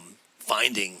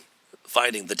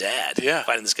finding the dad,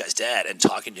 finding this guy's dad, and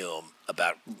talking to him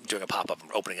about doing a pop-up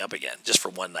and opening up again, just for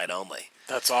one night only.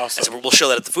 That's awesome. And so we'll show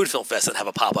that at the Food Film Fest and have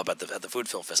a pop-up at the Food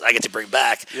Film Fest. I get to bring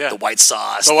back the white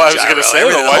sauce, I was going to say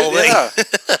the whole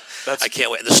thing. I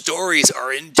can't wait. The stories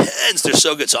are intense. They're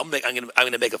so good. So I'm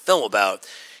going to make a film about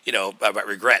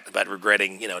regret, about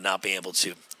regretting, not being able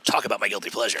to talk about my guilty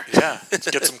pleasure. Yeah,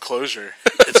 get some closure.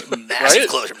 It's massive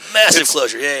closure. Massive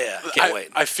closure. Yeah. Can't wait.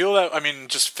 I feel that,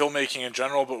 just filmmaking in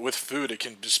general, but with food, it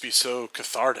can just be so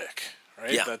cathartic,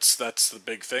 right? Yeah. That's the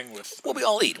big thing with... Well, we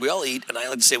all eat, and I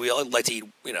like to say we all like to eat,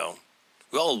 we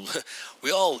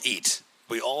all eat.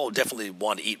 We all definitely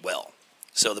want to eat well.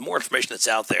 So the more information that's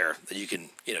out there that you can,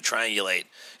 triangulate,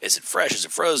 is it fresh? Is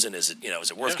it frozen? Is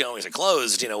it worth going? Is it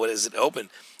closed? What is it open?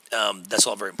 That's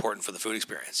all very important for the food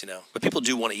experience, But people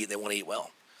do want to eat. They want to eat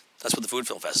well. That's what the Food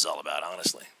Film Fest is all about,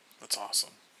 honestly. That's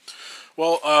awesome.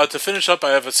 Well, to finish up, I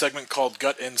have a segment called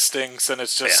Gut Instincts, and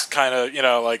it's just kind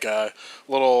of, like a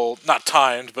little, not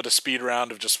timed, but a speed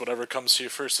round of just whatever comes to you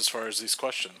first as far as these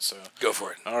questions. So go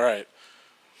for it. All right.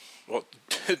 Well,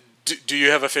 do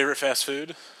you have a favorite fast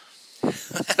food?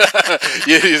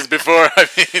 Before,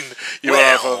 you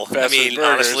have a fast food burgers.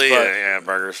 Honestly, but,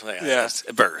 burgers. Yeah.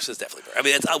 Burgers is definitely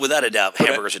burgers. It's without a doubt,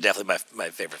 hamburgers are definitely my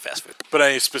favorite fast food. But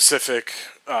any specific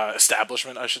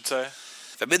establishment, I should say?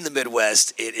 If I'm in the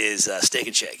Midwest, it is Steak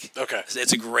and Shake. Okay.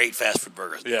 It's a great fast food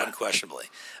burger, unquestionably.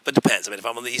 But it depends. If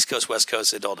I'm on the East Coast, West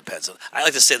Coast, it all depends. I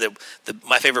like to say that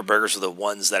my favorite burgers are the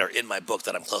ones that are in my book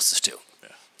that I'm closest to.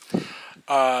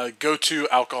 Yeah. Go-to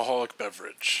alcoholic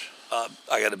beverage?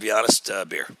 I got to be honest,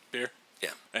 beer. Beer?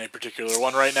 Yeah. Any particular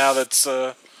one right now that's...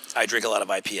 I drink a lot of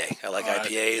IPA. I like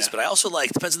IPAs, but I also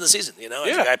depends on the season. I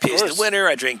drink Yeah, IPAs in the winter.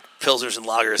 I drink Pilsners and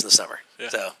Lagers in the summer. Yeah.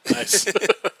 So. Nice.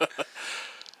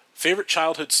 Favorite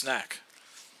childhood snack?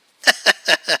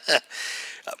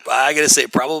 I got to say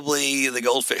probably the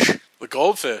goldfish. The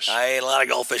goldfish. I ate a lot of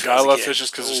goldfish when I I was a love kid.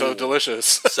 fishes because they're so delicious.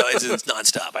 So it's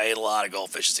nonstop. I ate a lot of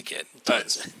goldfish as a kid.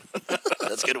 Nice.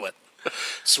 That's a good one.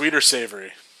 Sweet or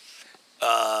savory?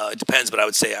 It depends, but I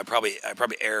would say I probably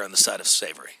err on the side of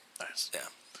savory. Nice. Yeah.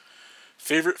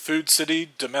 Favorite food city,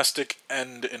 domestic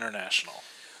and international?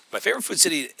 My favorite food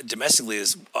city domestically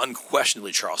is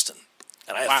unquestionably Charleston.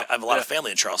 And I have a lot of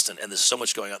family in Charleston, and there's so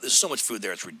much going on. There's so much food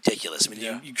there; it's ridiculous.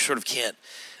 You sort of can't.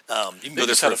 You can go there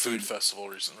just for had a food festival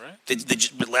recently, right?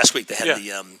 But last week they had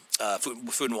Yeah. the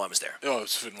food and wine was there. Oh, it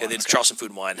was food and wine. Yeah, the Charleston Food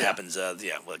and Wine happens. A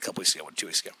couple weeks ago, 2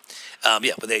 weeks ago.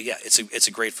 But it's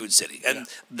a great food city, and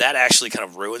that actually kind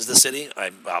of ruins the city.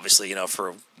 I obviously,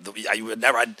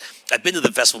 I've been to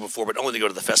the festival before, but only to go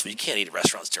to the festival. You can't eat at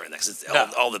restaurants during that because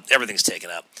everything's taken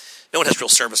up. No one has real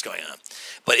service going on,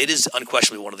 but it is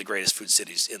unquestionably one of the greatest food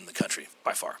cities in the country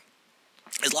by far.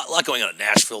 There's a lot going on in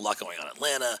Nashville, a lot going on in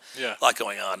Atlanta, a lot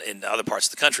going on in other parts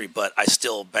of the country, but I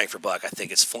still, bang for buck, I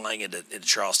think it's flying into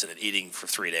Charleston and eating for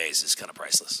 3 days is kind of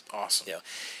priceless. Awesome.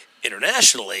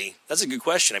 Internationally, that's a good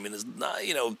question. There's not,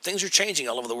 things are changing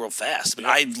all over the world fast.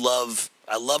 I love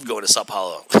going to Sao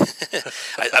Paulo.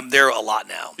 I'm there a lot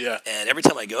now. Yeah. And every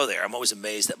time I go there, I'm always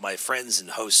amazed that my friends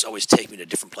and hosts always take me to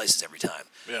different places every time.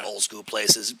 Yeah. Old school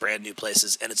places, brand new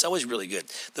places, and it's always really good.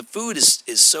 The food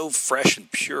is so fresh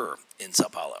and pure in Sao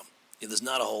Paulo. There's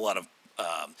not a whole lot of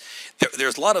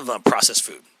there's a lot of processed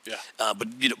food. Yeah. But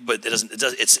it doesn't.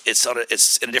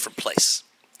 It's in a different place.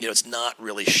 It's not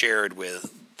really shared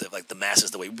with the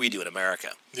masses the way we do in America.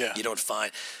 Yeah. You don't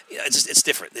find. It's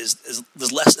different. There's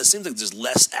less. It seems like there's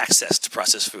less access to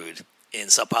processed food in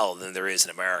Sao Paulo than there is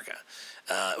in America,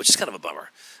 which is kind of a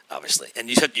bummer, obviously. And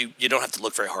you don't have to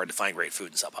look very hard to find great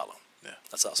food in Sao Paulo. Yeah.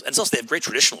 That's awesome. And it's also they have great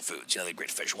traditional foods. They have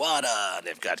great feijoada, and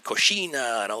they've got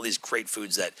coxina, and all these great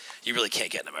foods that you really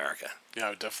can't get in America. Yeah, I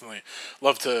would definitely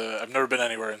love to. I've never been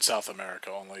anywhere in South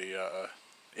America, only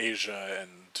Asia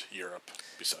and Europe.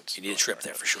 Besides, you need a trip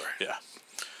there for sure. Yeah.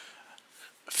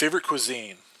 Favorite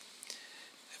cuisine?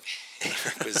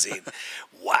 Cuisine.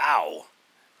 Wow.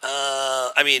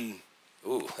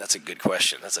 That's a good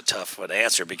question. That's a tough one to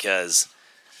answer because,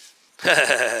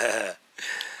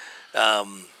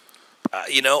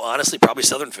 honestly, probably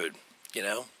Southern food.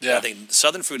 Yeah. I think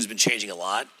Southern food has been changing a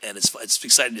lot, and it's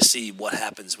exciting to see what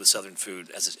happens with Southern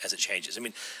food as it changes.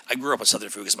 I grew up on Southern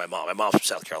food because of my mom. My mom's from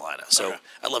South Carolina, so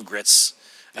I love grits.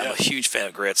 I'm a huge fan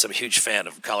of grits. I'm a huge fan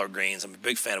of collard greens. I'm a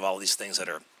big fan of all of these things that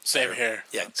are same here.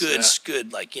 Yeah, good. Just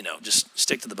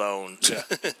stick to the bone. Yeah.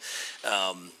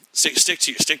 Stick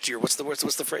to your what's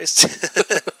the phrase?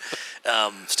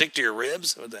 Stick to your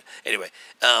ribs. Anyway,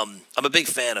 I'm a big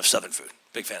fan of Southern food.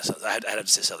 Big fan of Southern. I'd have to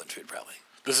say Southern food probably.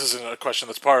 This isn't a question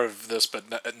that's part of this, but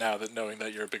now that knowing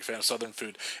that you're a big fan of Southern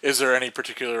food, is there any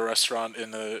particular restaurant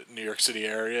in the New York City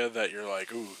area that you're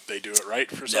like, ooh, they do it right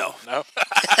for some? No.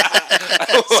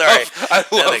 Sorry, I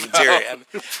love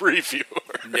preview.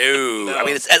 No,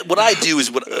 it's what I do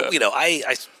is what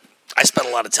I spent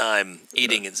a lot of time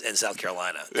eating in South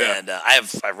Carolina, and I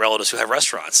have relatives who have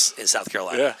restaurants in South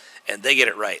Carolina, and they get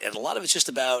it right. And a lot of it's just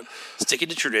about sticking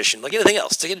to tradition, like anything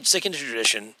else, sticking to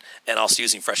tradition, and also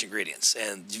using fresh ingredients.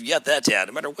 And you got that down,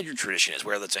 no matter what your tradition is,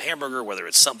 whether it's a hamburger, whether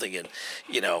it's something in,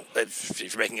 if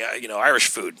you're making Irish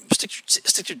food,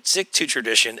 stick to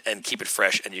tradition and keep it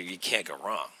fresh, and you can't go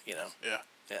wrong. Yeah.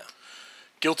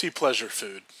 Guilty pleasure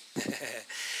food.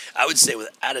 I would say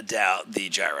without a doubt the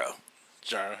gyro.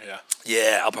 Gyro, yeah.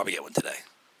 Yeah, I'll probably get one today.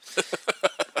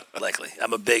 Likely.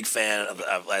 I'm a big fan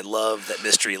I love that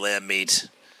mystery lamb meat,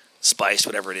 spiced,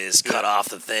 whatever it is, cut off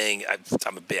the thing.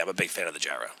 I'm a big fan of the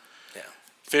gyro. Yeah.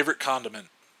 Favorite condiment?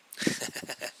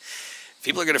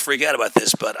 People are going to freak out about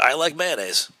this, but I like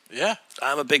mayonnaise. Yeah.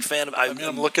 I'm a big fan of.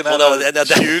 I'm looking at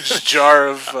a huge jar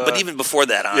of. But even before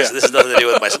that, honestly, this has nothing to do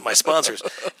with my sponsors.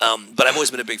 But I've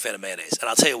always been a big fan of mayonnaise, and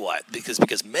I'll tell you why.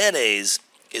 Because mayonnaise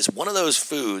is one of those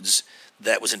foods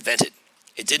that was invented.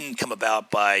 It didn't come about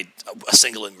by a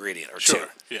single ingredient or two.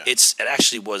 Yeah. It's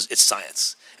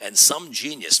science. And some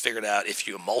genius figured out if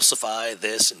you emulsify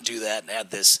this and do that and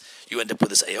add this, you end up with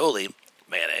this aioli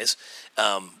mayonnaise,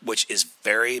 which is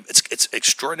it's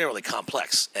extraordinarily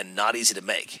complex and not easy to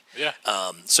make. Yeah.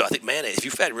 So I think mayonnaise, if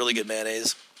you've had really good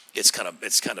mayonnaise, it's kind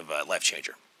of a life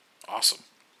changer. Awesome.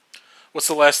 What's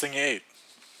the last thing you ate?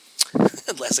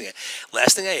 last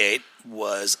thing I ate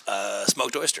was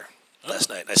smoked oyster.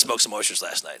 Last night, I smoked some oysters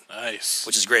last night. Nice.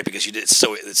 Which is great because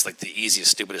it's like the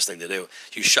easiest, stupidest thing to do.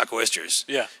 You shuck oysters.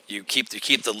 Yeah. You keep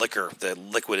the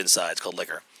liquid inside. It's called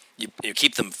liquor. You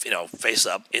keep them, face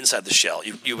up inside the shell.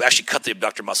 You actually cut the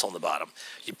abductor muscle in the bottom.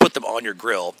 You put them on your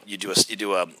grill. You do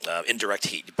a indirect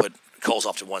heat. You put coals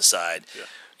off to one side.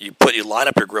 Yeah. You line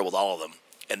up your grill with all of them,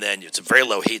 and then it's a very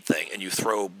low heat thing. And you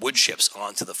throw wood chips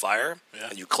onto the fire,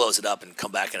 and you close it up and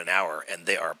come back in an hour, and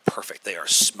they are perfect. They are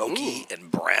smoky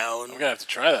and brown. I'm gonna have to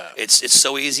try that. It's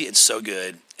so easy. It's so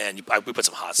good. And we put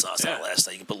some hot sauce on it last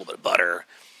night. You can put a little bit of butter.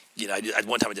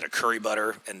 One time I did a curry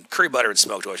butter and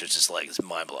smoked oysters, it's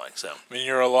mind blowing. So I mean,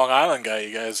 you're a Long Island guy.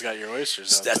 You guys got your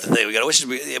oysters. That's the thing. We got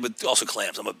oysters, but also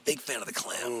clams. I'm a big fan of the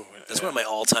clam. Ooh, that's one of my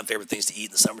all-time favorite things to eat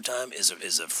in the summertime. Is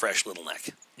a fresh little neck.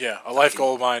 Yeah, a life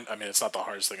goal of mine. I mean, it's not the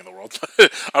hardest thing in the world,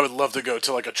 but I would love to go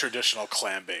to like a traditional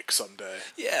clam bake someday.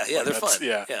 Yeah, they're fun.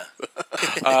 Yeah.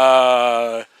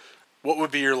 What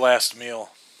would be your last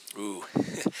meal? Ooh,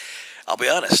 I'll be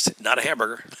honest, not a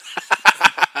hamburger.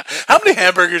 How many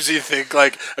hamburgers do you think?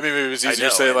 Like, I mean, maybe it was easier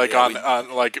to say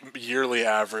on like yearly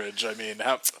average. I mean,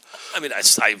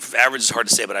 I've average is hard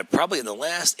to say, but I've probably in the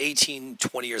last 18,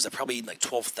 20 years, I've probably eaten like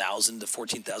 12,000 to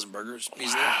 14,000 burgers.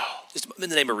 Wow. Just in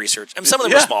the name of research. I mean, some of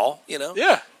them are small,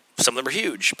 Yeah. Some of them are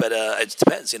huge, but it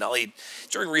depends. I'll eat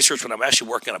during research when I'm actually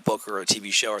working on a book or a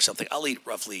TV show or something. I'll eat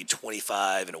roughly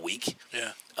 25 in a week,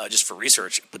 just for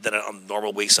research. But then on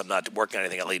normal weeks, I'm not working on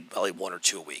anything. I'll eat 1 or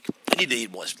 2 a week. I need to eat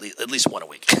at least one a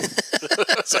week.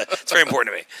 So it's very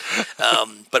important to me.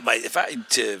 But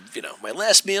my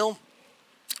last meal,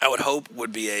 I would hope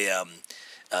would be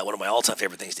one of my all-time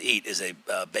favorite things to eat is a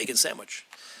bacon sandwich,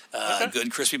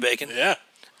 good crispy bacon,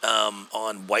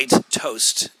 on white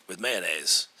toast with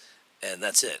mayonnaise. And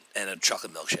that's it, and a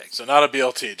chocolate milkshake. So not a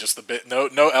BLT, just the no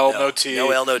L, no T.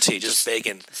 No L, no T, just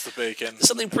bacon. It's the bacon. There's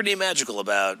something pretty magical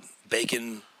about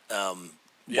bacon,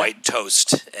 white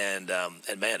toast, and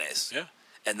mayonnaise. Yeah.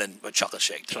 And then a chocolate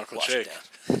shake. Chocolate shake.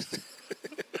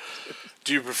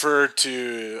 Do you prefer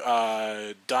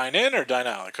to dine in or dine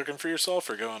out? Like cooking for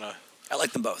yourself or going to? I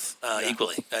like them both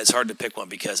equally. It's hard to pick one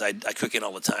because I cook in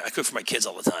all the time. I cook for my kids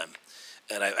all the time.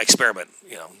 And I experiment,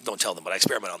 don't tell them, but I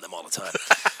experiment on them all the time.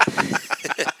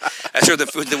 I serve the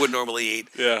food they would normally eat,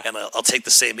 and I'll take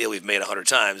the same meal we've made 100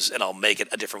 times, and I'll make it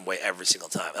a different way every single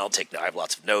time. And I have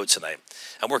lots of notes, and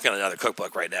I'm working on another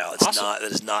cookbook right now. It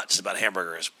is not just about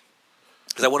hamburgers.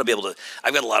 Because I want to be able to,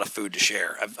 I've got a lot of food to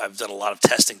share. I've done a lot of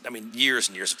testing. I mean, years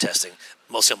and years of testing,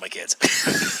 mostly on my kids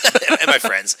and my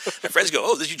friends. My friends go,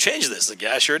 "Oh, did you change this?" Like,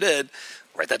 yeah, I sure did.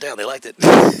 Write that down. They liked it.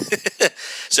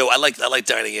 So I like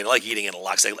dining in. I like eating in a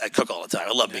lot. I cook all the time.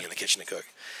 I love being in the kitchen and cook.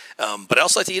 But I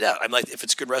also like to eat out. I'm like, if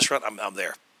it's a good restaurant, I'm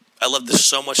there. I love. There's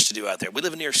so much to do out there. We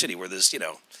live in New York City, where there's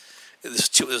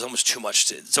there's almost too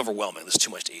much. It's overwhelming. There's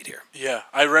too much to eat here. Yeah,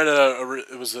 I read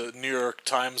it was a New York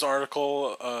Times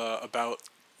article about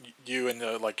you and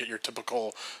your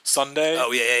typical Sunday.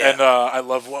 Oh yeah. And I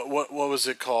love what was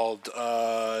it called?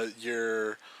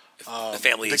 The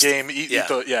family. The game. Eat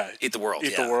the World.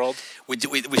 Eat the World. We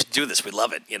should do this. We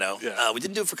love it. Yeah. We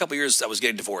didn't do it for a couple of years. I was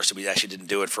getting divorced, and we actually didn't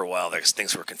do it for a while.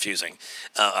 Things were confusing,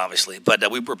 obviously. But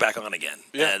we were back on again.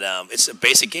 Yeah. And it's a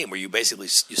basic game where you basically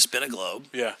you spin a globe.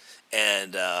 Yeah.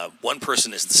 And one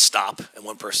person is the stop, and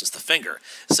one person is the finger.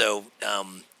 So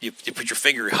you put your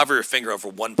finger, hover your finger over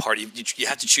one part. You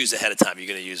have to choose ahead of time. You're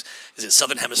going to use, is it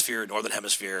southern hemisphere, northern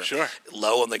hemisphere? Sure.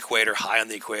 Low on the equator, high on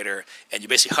the equator, and you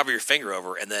basically hover your finger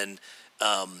over, and then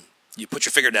you put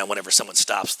your finger down whenever someone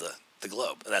stops the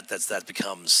globe. That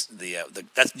becomes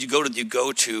you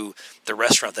go to the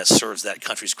restaurant that serves that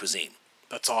country's cuisine.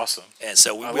 That's awesome. And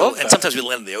so sometimes we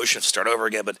land in the ocean and start over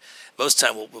again, but most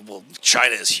of the time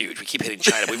China is huge. We keep hitting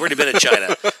China. We've already been in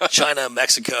China. China,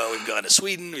 Mexico, we've gone to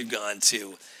Sweden, we've gone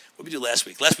to What did we do last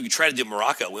week? Last week we tried to do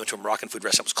Morocco. We went to a Moroccan food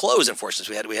restaurant. It was closed,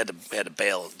 unfortunately. So we had to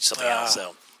bail and do something else.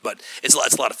 So, but it's a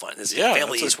lot of fun. It's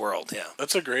Family Eats World. Yeah,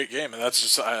 that's a great game, and that's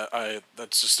just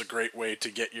that's just a great way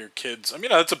to get your kids. I mean,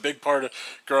 that's a big part of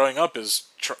growing up is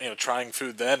trying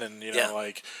food then, and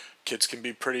like. Kids can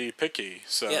be pretty picky,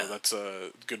 so that's a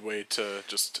good way to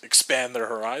just expand their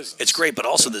horizons. It's great, but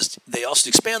also they also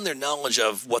expand their knowledge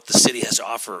of what the city has to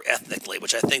offer ethnically,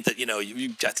 which I think that,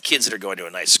 you've got the kids that are going to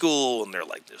a nice school, and they're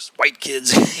like, there's white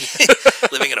kids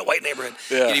living in a white neighborhood.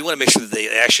 Yeah. You want to make sure that they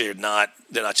actually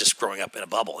they're not just growing up in a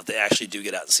bubble, that they actually do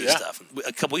get out and see stuff. And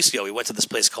a couple weeks ago, we went to this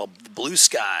place called Blue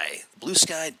Sky. Blue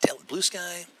Sky? I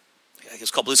think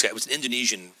it's called Blue Sky. It was an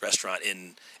Indonesian restaurant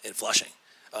in Flushing.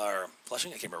 Or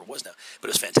Flushing, I can't remember what it was now, but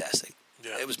it was fantastic.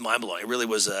 Yeah. It was mind blowing. It really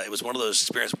was. It was one of those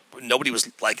experiences. Nobody was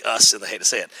like us, and I hate to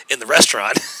say it, in the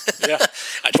restaurant. Yeah.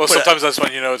 Well, sometimes that's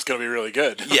when it's going to be really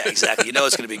good. Yeah, exactly.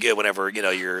 It's going to be good whenever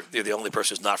you're the only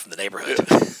person who's not from the neighborhood.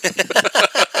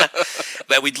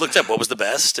 But we looked up what was the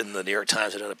best, and the New York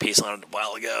Times had done a piece on it a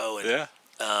while ago. And,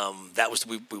 that was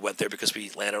we went there because we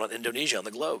landed on Indonesia on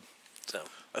the globe. So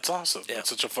that's awesome. Yeah. That's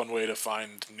such a fun way to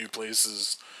find new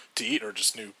places to eat, or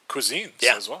just new cuisines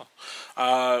as well.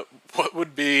 What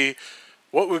would be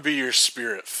your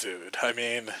spirit food? I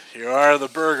mean, you are the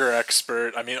burger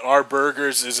expert. I mean, are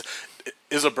burgers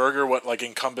is a burger what like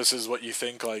encompasses what you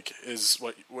think like is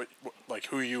what like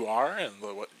who you are and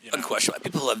what Unquestionably,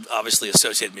 people have obviously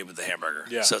associated me with the hamburger.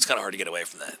 Yeah. So it's kind of hard to get away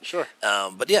from that. Sure.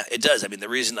 But yeah, it does. I mean, the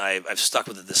reason I've stuck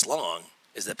with it this long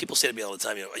is that people say to me all the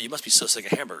time, you must be so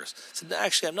sick of hamburgers. I said, no,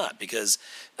 actually, I'm not, because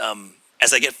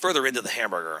as I get further into the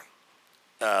hamburger,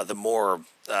 the more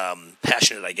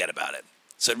passionate I get about it.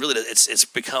 So it really, it's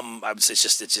become, I would say,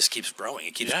 it just keeps growing.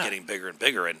 It keeps getting bigger and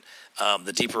bigger, and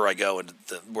the deeper I go into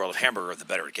the world of hamburger, the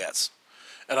better it gets.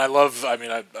 And I love, I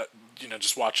mean, I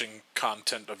just watching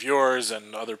content of yours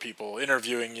and other people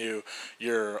interviewing you,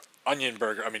 your onion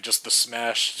burger. I mean, just the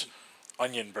smashed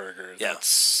onion burger. Yeah.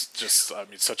 That's just, I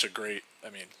mean, such a great,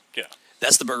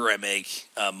 That's the burger I make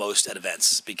most at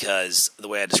events, because the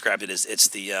way I described it is it's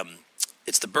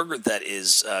the burger that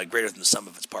is greater than the sum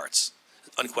of its parts,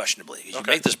 unquestionably. You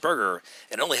make this burger,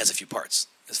 and it only has a few parts.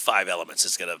 It's 5 elements.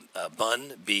 It's got a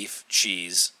bun, beef,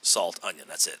 cheese, salt, onion.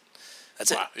 That's it.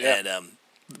 That's it. Yeah. And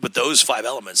but those 5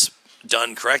 elements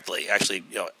done correctly, actually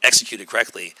executed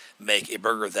correctly, make a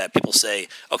burger that people say,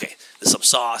 okay, there's some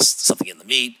sauce, something in the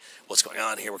meat. What's going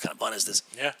on here? What kind of bun is this?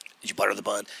 Yeah. Did you butter the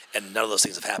bun? And none of those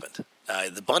things have happened.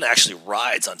 The bun actually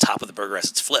rides on top of the burger as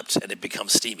it's flipped, and it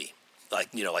becomes steamy. Like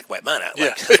White Manna.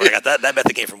 I got that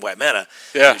method came from White Manna,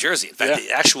 New Jersey. In fact,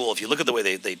 the actual, if you look at the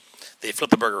way they flip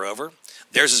the burger over,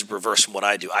 theirs is reversed from what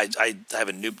I do. I have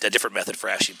a different method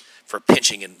for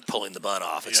pinching and pulling the bun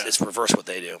off. It's reverse what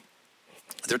they do.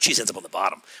 Their cheese ends up on the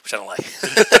bottom, which I don't like.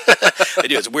 They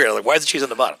do. It's weird. Like, why is the cheese on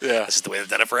the bottom? Yeah. This is the way they've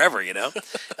done it forever,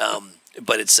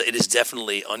 But it is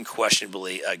definitely,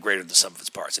 unquestionably greater than the sum of its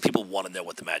parts, and people want to know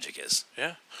what the magic is.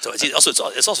 Yeah. So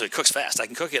it's also it cooks fast. I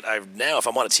can cook it. Now, if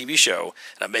I'm on a TV show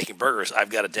and I'm making burgers, I've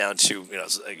got it down to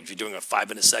if you're doing a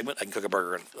 5-minute segment, I can cook a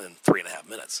burger in 3.5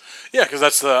 minutes. Yeah, because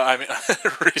that's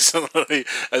recently,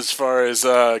 as far as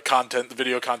content, the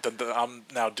video content that I'm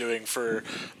now doing for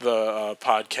the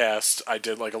podcast, I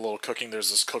did like a little cooking.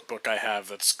 There's this cookbook I have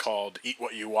that's called Eat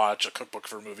What You Watch, a cookbook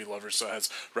for movie lovers. So it has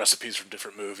recipes from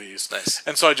different movies. Nice.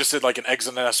 And so I just did like an eggs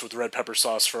and nest with red pepper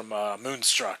sauce from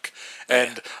Moonstruck,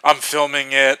 and I'm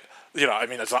filming it.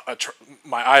 It's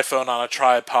my iPhone on a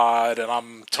tripod, and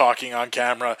I'm talking on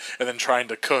camera, and then trying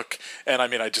to cook. And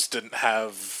I just didn't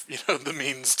have the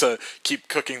means to keep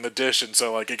cooking the dish, and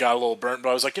so it got a little burnt.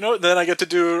 But I was like, then I get to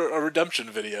do a redemption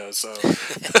video. So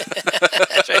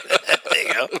that's right. There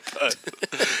you go. But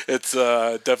it's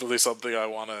definitely something I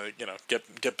want to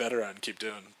get better at and keep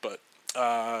doing. But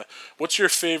what's your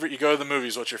favorite? You go to the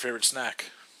movies. What's your favorite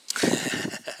snack?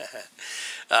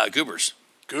 Goobers.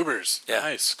 Goobers. Yeah.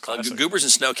 Nice. Goobers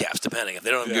and snow caps, depending. If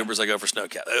they don't have Goobers, I go for snow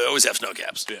caps. I always have snow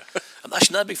caps. Yeah. I'm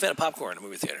actually not a big fan of popcorn in a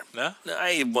movie theater. No?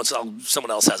 Once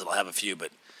someone else has it, I'll have a few, but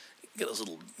you get those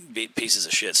little pieces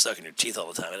of shit stuck in your teeth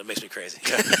all the time, and it makes me crazy.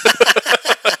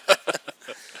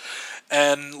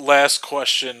 And last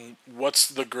question, what's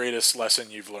the greatest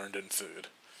lesson you've learned in food?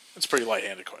 It's a pretty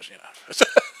light-handed question,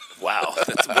 Wow.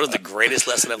 What is the greatest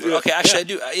lesson I've learned? Okay, actually, I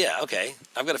do. Okay.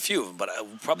 I've got a few of them, but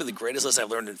probably the greatest lesson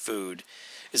I've learned in food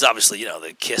is obviously,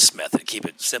 the KISS method. Keep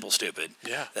it simple, stupid.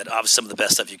 Yeah. That obviously some of the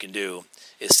best stuff you can do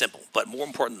is simple. But more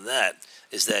important than that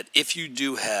is that if you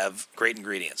do have great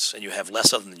ingredients and you have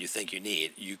less of them than you think you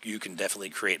need, you can definitely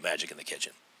create magic in the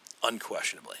kitchen.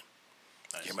 Unquestionably.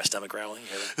 Nice. You hear my stomach growling?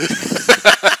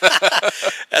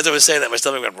 As I was saying that, my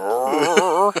stomach went,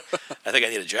 I think I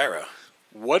need a gyro.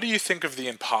 What do you think of the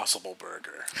Impossible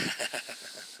Burger?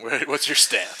 What's your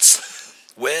stance?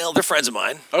 Well, they're friends of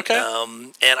mine. Okay.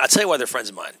 And I'll tell you why they're friends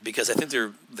of mine, because I think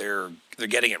they're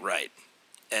getting it right.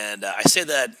 And I say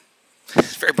that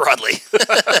very broadly.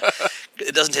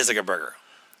 It doesn't taste like a burger.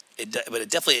 But it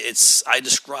definitely, I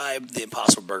described the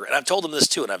Impossible Burger, and I've told them this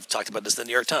too, and I've talked about this in the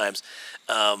New York Times,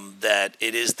 that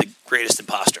it is the greatest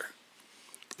imposter.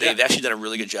 They've actually done a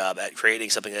really good job at creating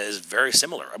something that is very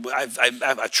similar. I've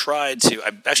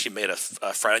actually made a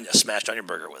smashed onion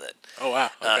burger with it. Oh, wow.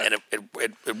 Okay. And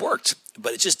it worked,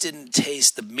 but it just didn't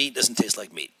taste, the meat doesn't taste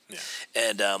like meat. Yeah.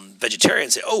 And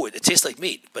vegetarians say, oh, it tastes like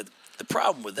meat, but the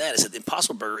problem with that is that the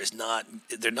Impossible Burger is not,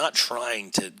 they're not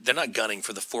gunning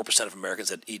for the 4% of Americans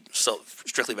that eat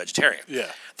strictly vegetarian.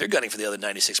 Yeah. They're gunning for the other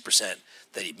 96%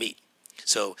 that eat meat.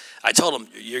 So I told them,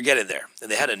 you're getting there.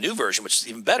 And they had a new version, which is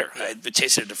even better. I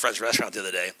tasted it at a friend's restaurant the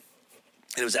other day,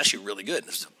 and it was actually really good. It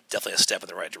was definitely a step in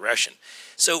the right direction.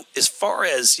 So as far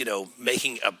as,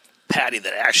 making a patty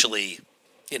that actually,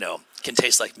 can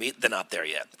taste like meat, they're not there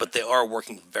yet. But they are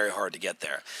working very hard to get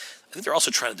there. I think they're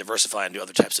also trying to diversify and do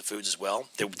other types of foods as well.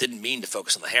 They didn't mean to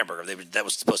focus on the hamburger. That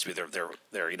was supposed to be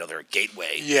their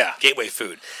gateway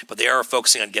food. But they are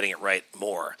focusing on getting it right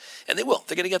more, and they will.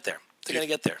 They're going to get there. They're going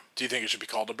to get there. Do you think it should be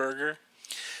called a burger?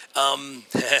 No.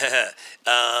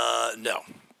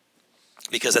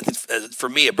 Because I think for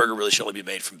me, a burger really should only be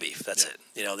made from beef. That's it.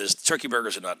 There's turkey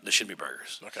burgers are not. There shouldn't be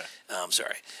burgers. Okay.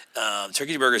 Sorry.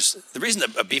 Turkey burgers. The reason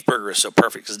that a beef burger is so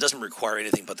perfect because it doesn't require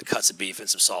anything but the cuts of beef and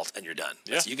some salt, and you're done.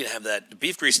 Yeah. So you can have that. The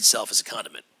beef grease itself is a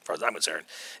condiment, as far as I'm concerned,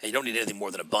 and you don't need anything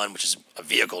more than a bun, which is a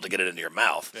vehicle to get it into your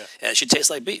mouth. Yeah. And it should taste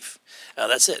like beef.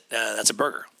 That's it. That's a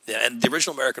burger. Yeah. And the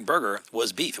original American burger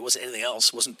was beef. It wasn't anything else.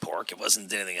 It wasn't pork. It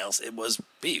wasn't anything else. It was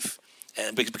beef.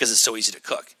 And because it's so easy to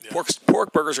cook. Yeah.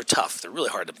 Pork burgers are tough. They're really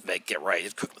hard to get right. You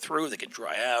cook them through. They can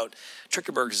dry out.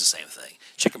 Turkey burgers is the same thing.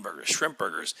 Chicken burgers, shrimp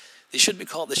burgers. They should be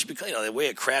called. The way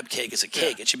a crab cake is a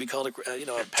cake. Yeah. It should be called a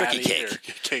turkey cake.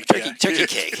 Turkey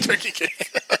cake. Turkey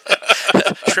cake.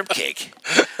 Shrimp cake.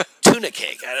 Tuna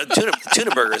cake.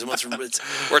 Tuna burgers. Or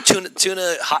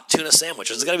hot tuna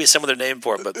sandwiches. There's got to be some other name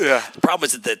for it. But the problem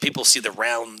is that people see the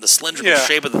cylindrical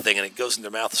shape of the thing, and it goes in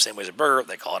their mouth the same way as a burger.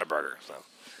 They call it a burger. So.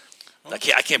 I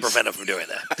can't prevent them from doing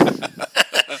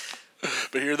that.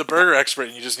 But you're the burger expert,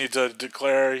 and you just need to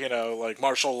declare, like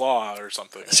martial law or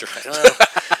something. That's right.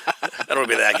 I don't want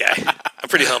to be that guy. I'm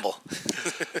pretty humble.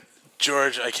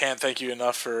 George, I can't thank you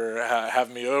enough for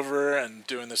having me over and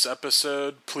doing this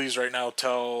episode. Please, right now,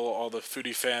 tell all the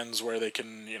foodie fans where they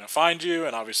can, find you,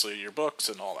 and obviously your books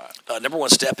and all that. Number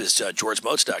one step is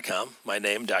georgemotes.com, my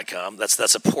name.com.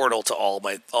 That's a portal to all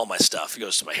my stuff. It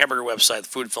goes to my hamburger website, the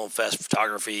Food Film Fest,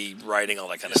 photography, writing, all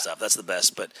that kind of stuff. That's the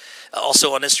best. But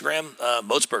also on Instagram,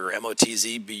 Motzberger,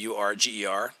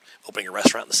 Motzburger, opening a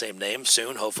restaurant in the same name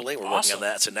soon. Hopefully, we're working on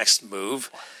that. It's the next move.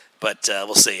 But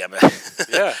we'll see.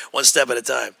 One step at a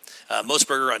time.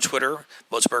 Motzburger on Twitter,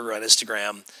 Motzburger on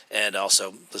Instagram, and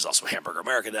there's also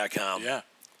HamburgerAmerica.com. Yeah.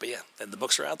 But and the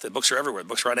books are out there. The books are everywhere. The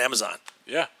books are on Amazon.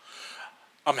 Yeah.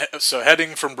 So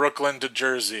heading from Brooklyn to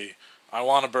Jersey, I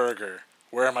want a burger.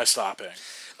 Where am I stopping?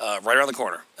 Right around the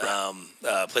corner.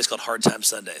 A place called Hard Time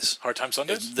Sundays. Hard Time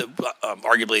Sundays?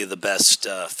 Arguably the best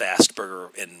fast burger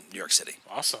in New York City.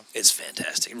 Awesome. It's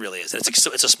fantastic. It really is. And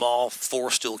it's a small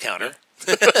 4-stool counter.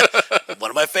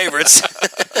 One of my favorites.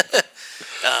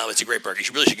 It's a great burger.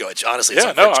 You really should go. It's on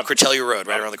Cortellia Road,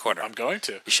 right around the corner. I'm going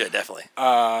to. You should, definitely.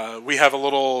 We have a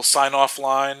little sign-off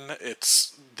line.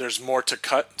 There's more to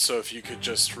cut, so if you could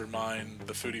just remind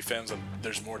the foodie fans that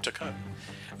there's more to cut.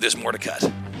 There's more to cut.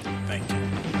 Thank you.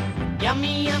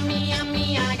 Yummy, yummy,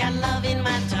 yummy, I got love in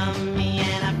my tummy,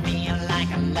 and I feel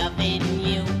like I'm loving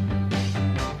you.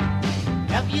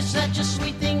 Love you such a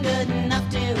sweet thing.